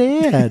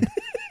undead.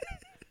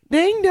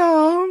 Ding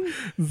dong.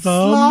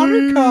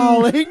 Slaughter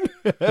calling.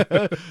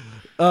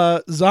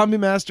 Zombie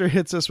Master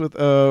hits us with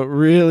a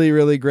really,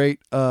 really great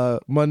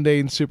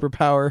mundane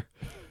superpower.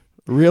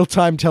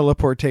 Real-time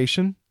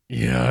teleportation.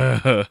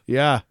 Yeah.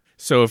 Yeah.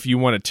 So if you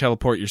want to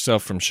teleport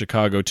yourself from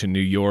Chicago to New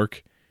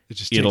York,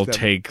 it'll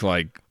take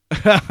like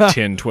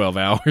 10, 12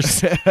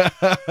 hours.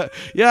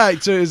 Yeah.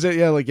 So is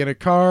it like in a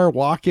car,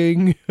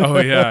 walking? Oh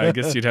yeah, I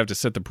guess you'd have to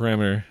set the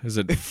parameter. Is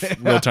it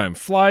real-time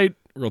flight,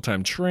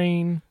 real-time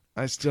train?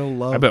 I still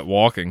love. I bet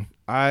walking.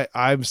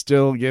 I'm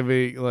still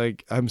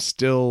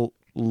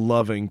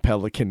loving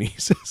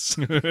telekinesis.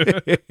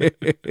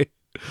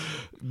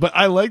 But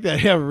I like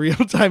that. Yeah,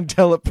 real-time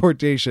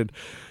teleportation.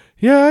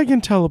 Yeah, I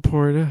can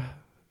teleport.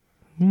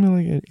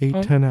 Maybe like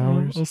 8-10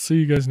 hours. I'll see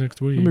you guys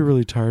next week. I'll be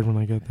really tired when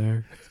I get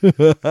there.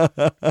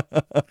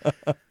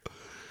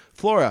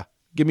 Flora,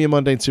 give me a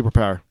mundane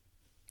superpower.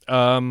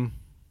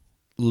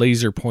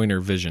 Laser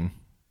pointer vision.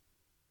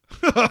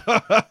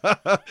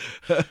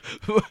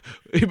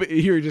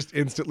 You're just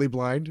instantly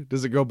blind.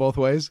 Does it go both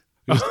ways?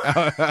 Just,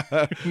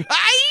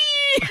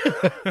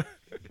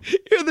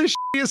 you're the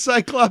shittiest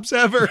Cyclops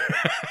ever.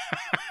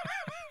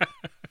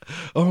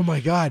 Oh my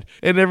God.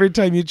 And every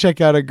time you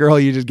check out a girl,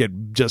 you just get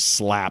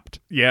slapped.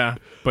 Yeah,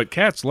 but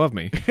cats love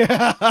me.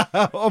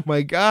 Oh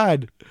my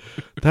God.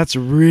 That's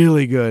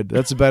really good.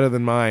 That's better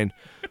than mine.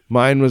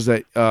 Mine was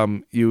that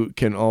you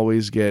can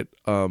always get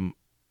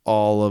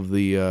all of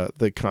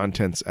the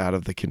contents out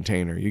of the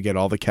container. You get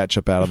all the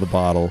ketchup out of the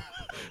bottle,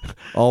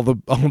 all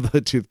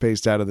the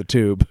toothpaste out of the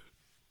tube.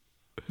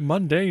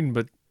 Mundane,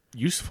 but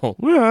useful.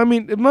 Well, I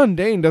mean,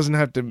 mundane doesn't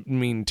have to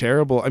mean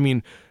terrible. I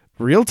mean,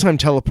 real-time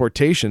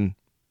teleportation,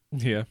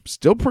 yeah,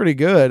 still pretty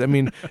good. I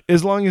mean,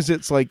 as long as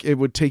it's like it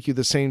would take you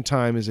the same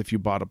time as if you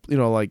bought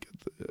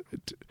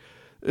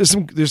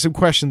there's some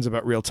questions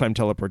about real-time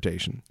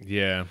teleportation.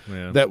 Yeah.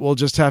 That we'll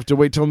just have to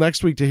wait till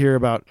next week to hear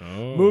about.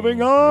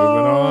 Moving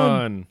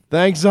on.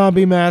 Thanks,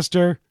 Zombie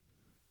Master.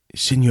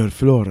 Signor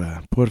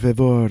Flora, por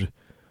favor,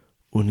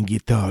 un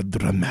guitar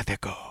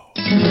dramatico.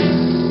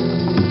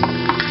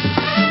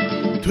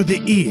 To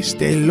the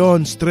east, a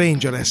lone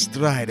stranger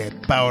astride a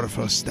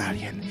powerful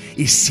stallion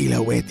is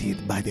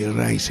silhouetted by the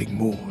rising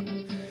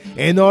moon.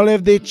 And all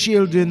of the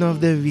children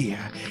of the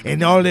villa,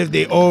 and all of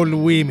the old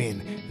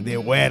women, the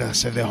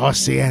wearers of the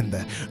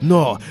hacienda,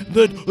 know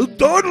that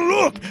Don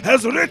Luke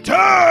has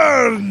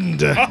returned!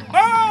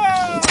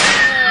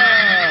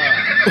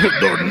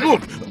 Don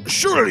Luke,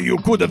 surely you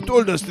could have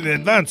told us in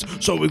advance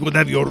so we could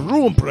have your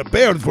room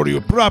prepared for you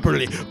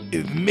properly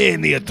with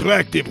many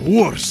attractive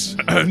whores.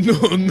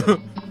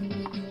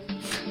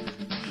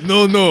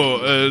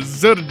 No,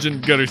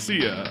 Sergeant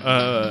Garcia.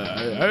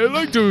 I'd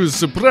like to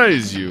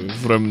surprise you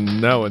from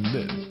now and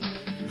then.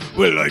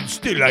 Well, I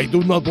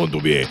do not want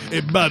to be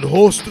a bad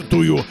host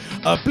to you.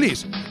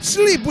 Please,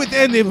 sleep with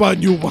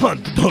anyone you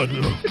want, Don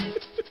Luke.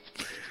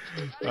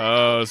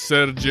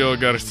 Sergio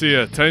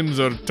Garcia, times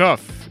are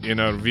tough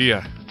in our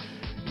villa.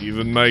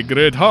 Even my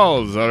great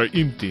halls are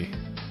empty.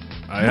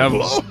 I have...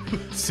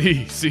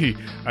 See,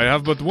 I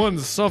have but one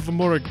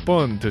sophomoric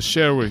pun to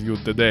share with you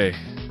today.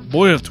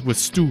 Boiled with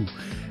stew,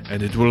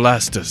 and it will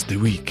last us the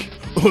week.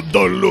 Oh,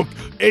 Don Luke,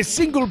 a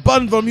single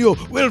pun from you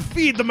will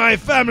feed my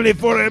family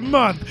for a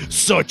month.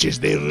 Such is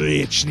the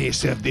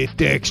richness of the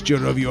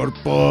texture of your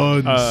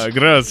puns.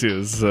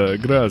 Gracias,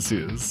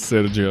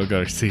 Sergio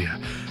Garcia.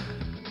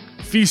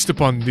 Feast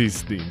upon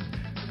this thing.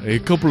 A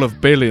couple of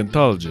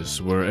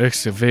paleontologists were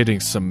excavating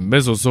some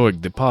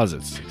Mesozoic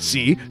deposits.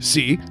 See?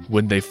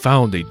 When they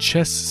found a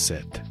chess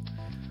set.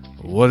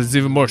 What is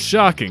even more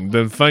shocking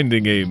than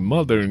finding a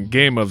modern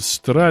game of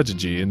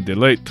strategy in the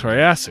late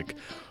Triassic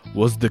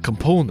was the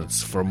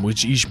components from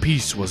which each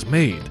piece was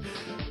made,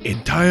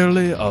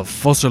 entirely of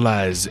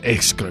fossilized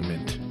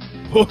excrement.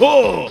 Ho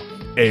ho!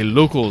 A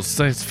local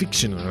science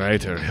fiction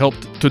writer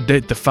helped to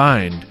date the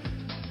find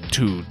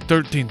to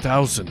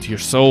 13,000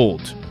 years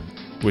old,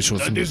 which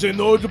was... That is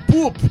an old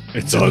poop!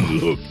 It's Don't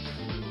look.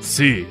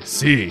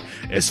 Sí,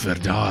 es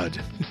verdad.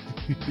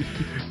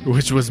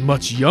 Which was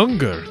much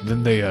younger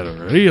than they had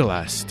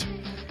realized.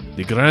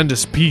 The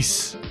grandest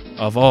piece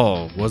of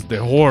all was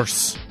the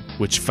horse,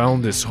 which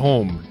found its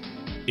home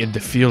in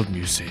the Field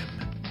Museum.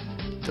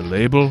 The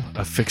label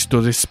affixed to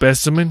the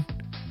specimen,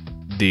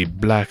 the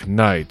Black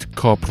Knight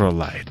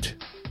Coprolite.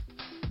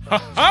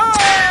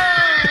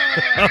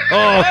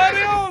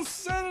 Adios,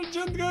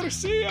 Sergeant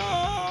Garcia!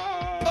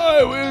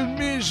 I will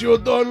miss you,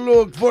 Don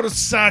Luke, for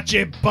such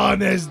a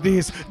pun as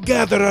this.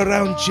 Gather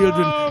around,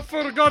 children. Oh,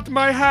 forgot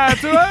my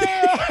hat.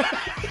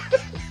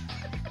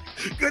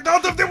 Get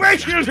out of the way,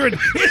 children!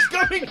 He's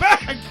coming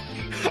back!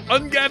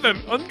 Ungather!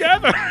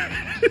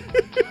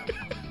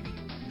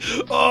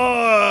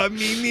 Oh,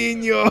 mi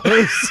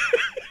niños.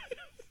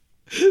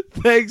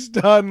 Thanks,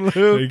 Don Luke.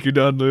 Thank you,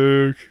 Don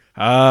Luke.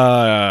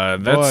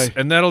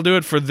 That'll do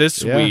it for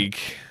this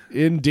week.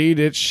 Indeed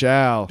it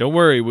shall. Don't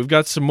worry, we've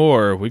got some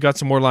more. We got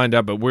some more lined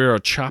up, but we're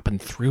chopping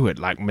through it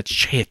like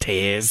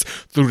machetes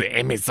through the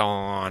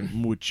Amazon.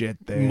 Machetes.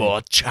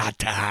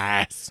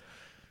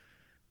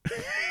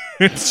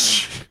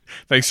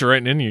 Thanks for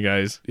writing in, you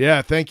guys.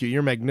 Yeah, thank you.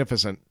 You're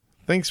magnificent.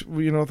 Thanks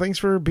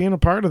for being a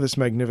part of this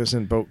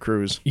magnificent boat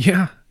cruise.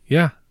 Yeah.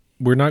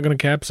 We're not going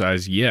to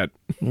capsize yet.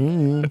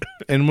 And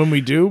when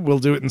we do, we'll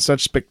do it in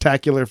such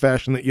spectacular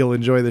fashion that you'll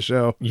enjoy the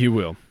show. You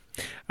will.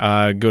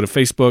 Go to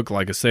Facebook,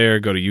 like us there.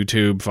 Go to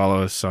YouTube,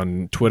 follow us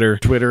on Twitter.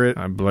 Twitter it.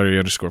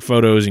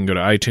 Blurry_photos. You can go to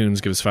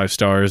iTunes, give us 5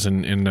 stars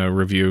and a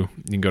review.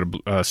 You can go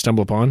to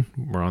Stumble Upon.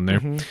 We're on there.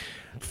 Mm-hmm.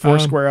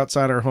 Foursquare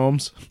outside our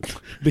homes.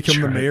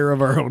 Become the mayor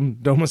of our own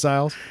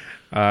domiciles.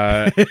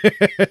 And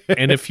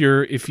if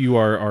you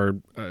are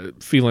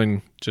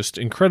feeling just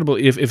incredible,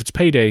 if it's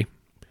payday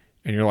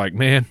and you're like,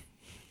 man,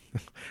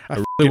 I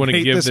really want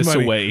to give this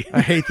away.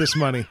 I hate this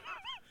money.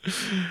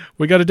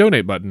 We got a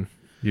donate button.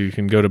 You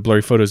can go to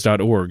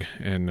blurryphotos.org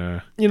and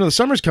the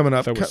summer's coming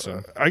up.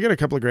 I got a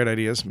couple of great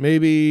ideas.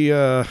 Maybe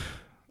and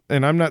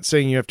I'm not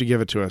saying you have to give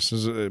it to us.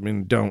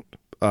 Don't.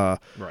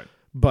 Right.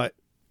 But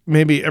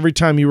maybe every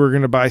time you were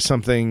going to buy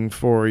something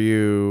for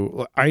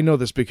you, I know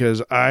this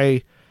because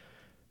I'm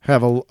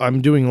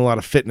doing a lot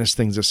of fitness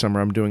things this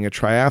summer. I'm doing a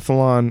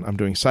triathlon. I'm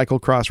doing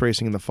cyclocross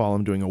racing in the fall.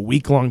 I'm doing a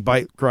week-long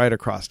bike ride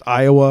across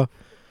Iowa.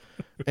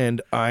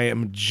 And I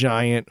am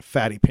giant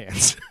fatty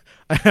pants.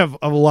 I have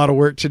a lot of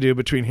work to do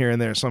between here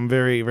and there, so I'm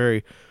very,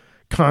 very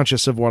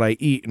conscious of what I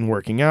eat and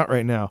working out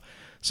right now.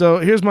 So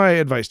here's my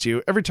advice to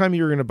you. Every time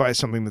you're going to buy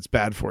something that's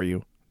bad for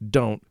you,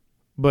 don't.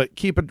 But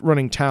keep a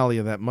running tally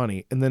of that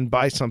money and then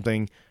buy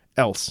something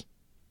else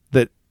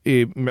that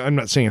I'm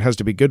not saying it has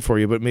to be good for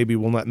you, but maybe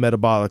will not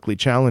metabolically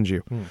challenge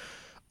you.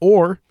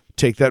 Or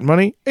take that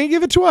money and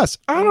give it to us.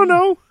 I don't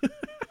know.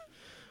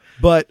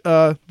 But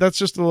that's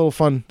just a little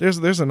fun.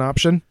 There's an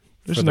option.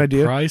 There's an idea.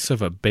 For the price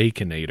of a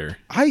Baconator.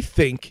 I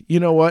think, you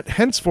know what?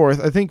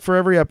 Henceforth, I think for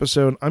every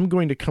episode, I'm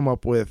going to come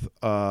up with,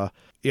 I'm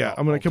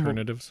going to come up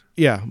alternatives.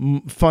 Yeah.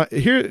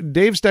 Here,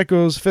 Dave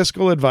Stecco's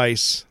fiscal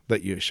advice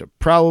that you should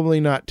probably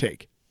not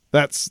take.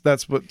 That's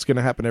what's going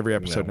to happen every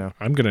episode now.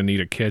 I'm going to need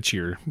a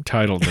catchier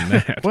title than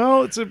that.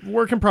 Well, it's a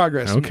work in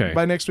progress. Okay.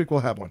 By next week, we'll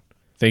have one.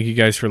 Thank you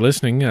guys for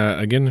listening.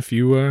 Again, if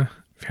you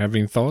have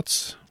any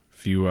thoughts,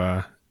 if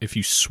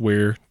you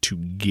swear to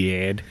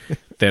God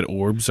that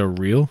orbs are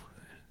real,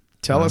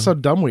 tell us how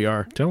dumb we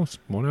are. Tell us.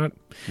 Why not?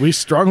 We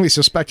strongly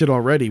suspect it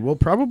already. We'll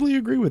probably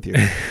agree with you.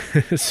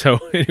 So,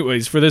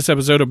 anyways, for this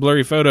episode of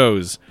Blurry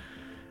Photos,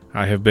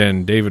 I have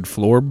been David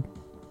Florb.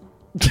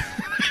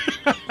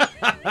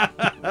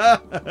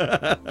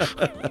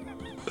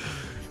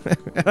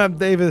 And I'm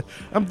David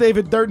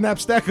Dirtnap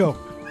Stecco.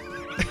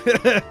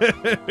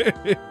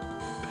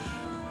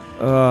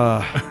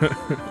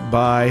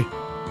 Bye.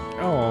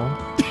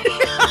 Oh.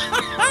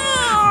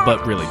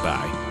 But really,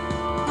 bye.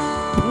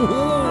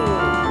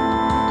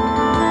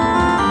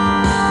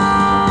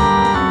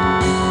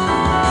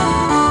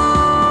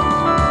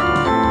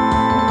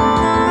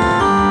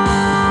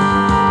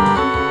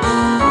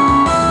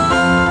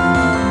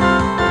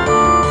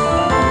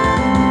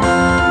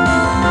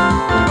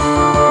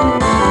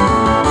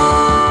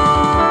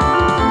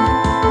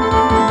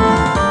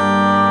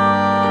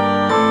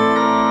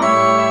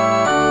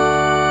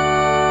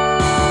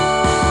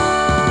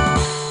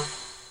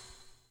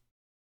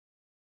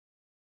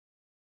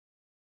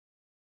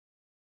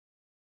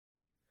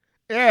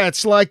 Yeah,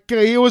 it's like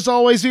he was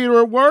always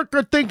either at work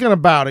or thinking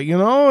about it, you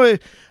know?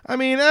 I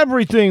mean,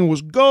 everything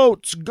was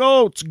goats.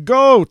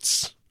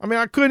 I mean,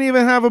 I couldn't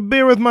even have a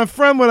beer with my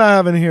friend without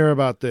having to hear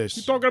about this.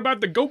 You talking about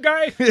the goat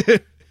guy? Is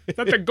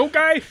that the goat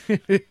guy?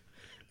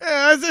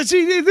 Yeah,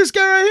 see, this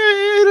guy right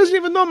here, he doesn't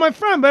even know my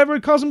friend, but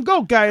everybody calls him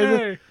Goat Guy.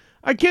 Hey.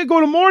 I can't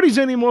go to Morty's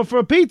anymore for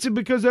a pizza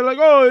because they're like,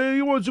 oh,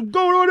 you want some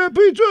goat on that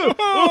pizza?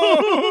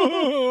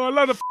 Oh, I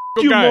love the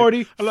goat you, guy.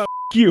 Morty. I love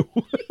you.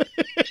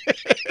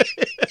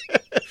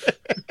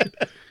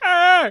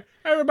 Hey,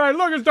 everybody,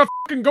 look, it's the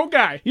fucking goat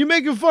guy. You're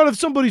making fun of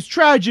somebody's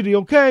tragedy,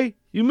 okay?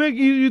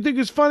 You think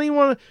it's funny? You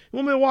want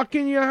me to walk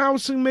in your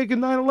house and make a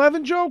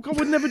 9/11 joke? I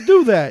would never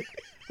do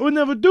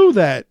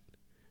that.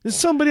 It's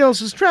somebody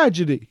else's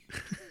tragedy.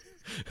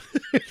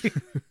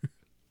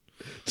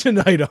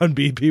 Tonight on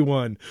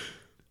BP1,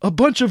 a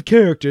bunch of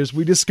characters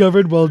we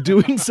discovered while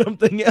doing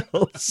something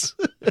else.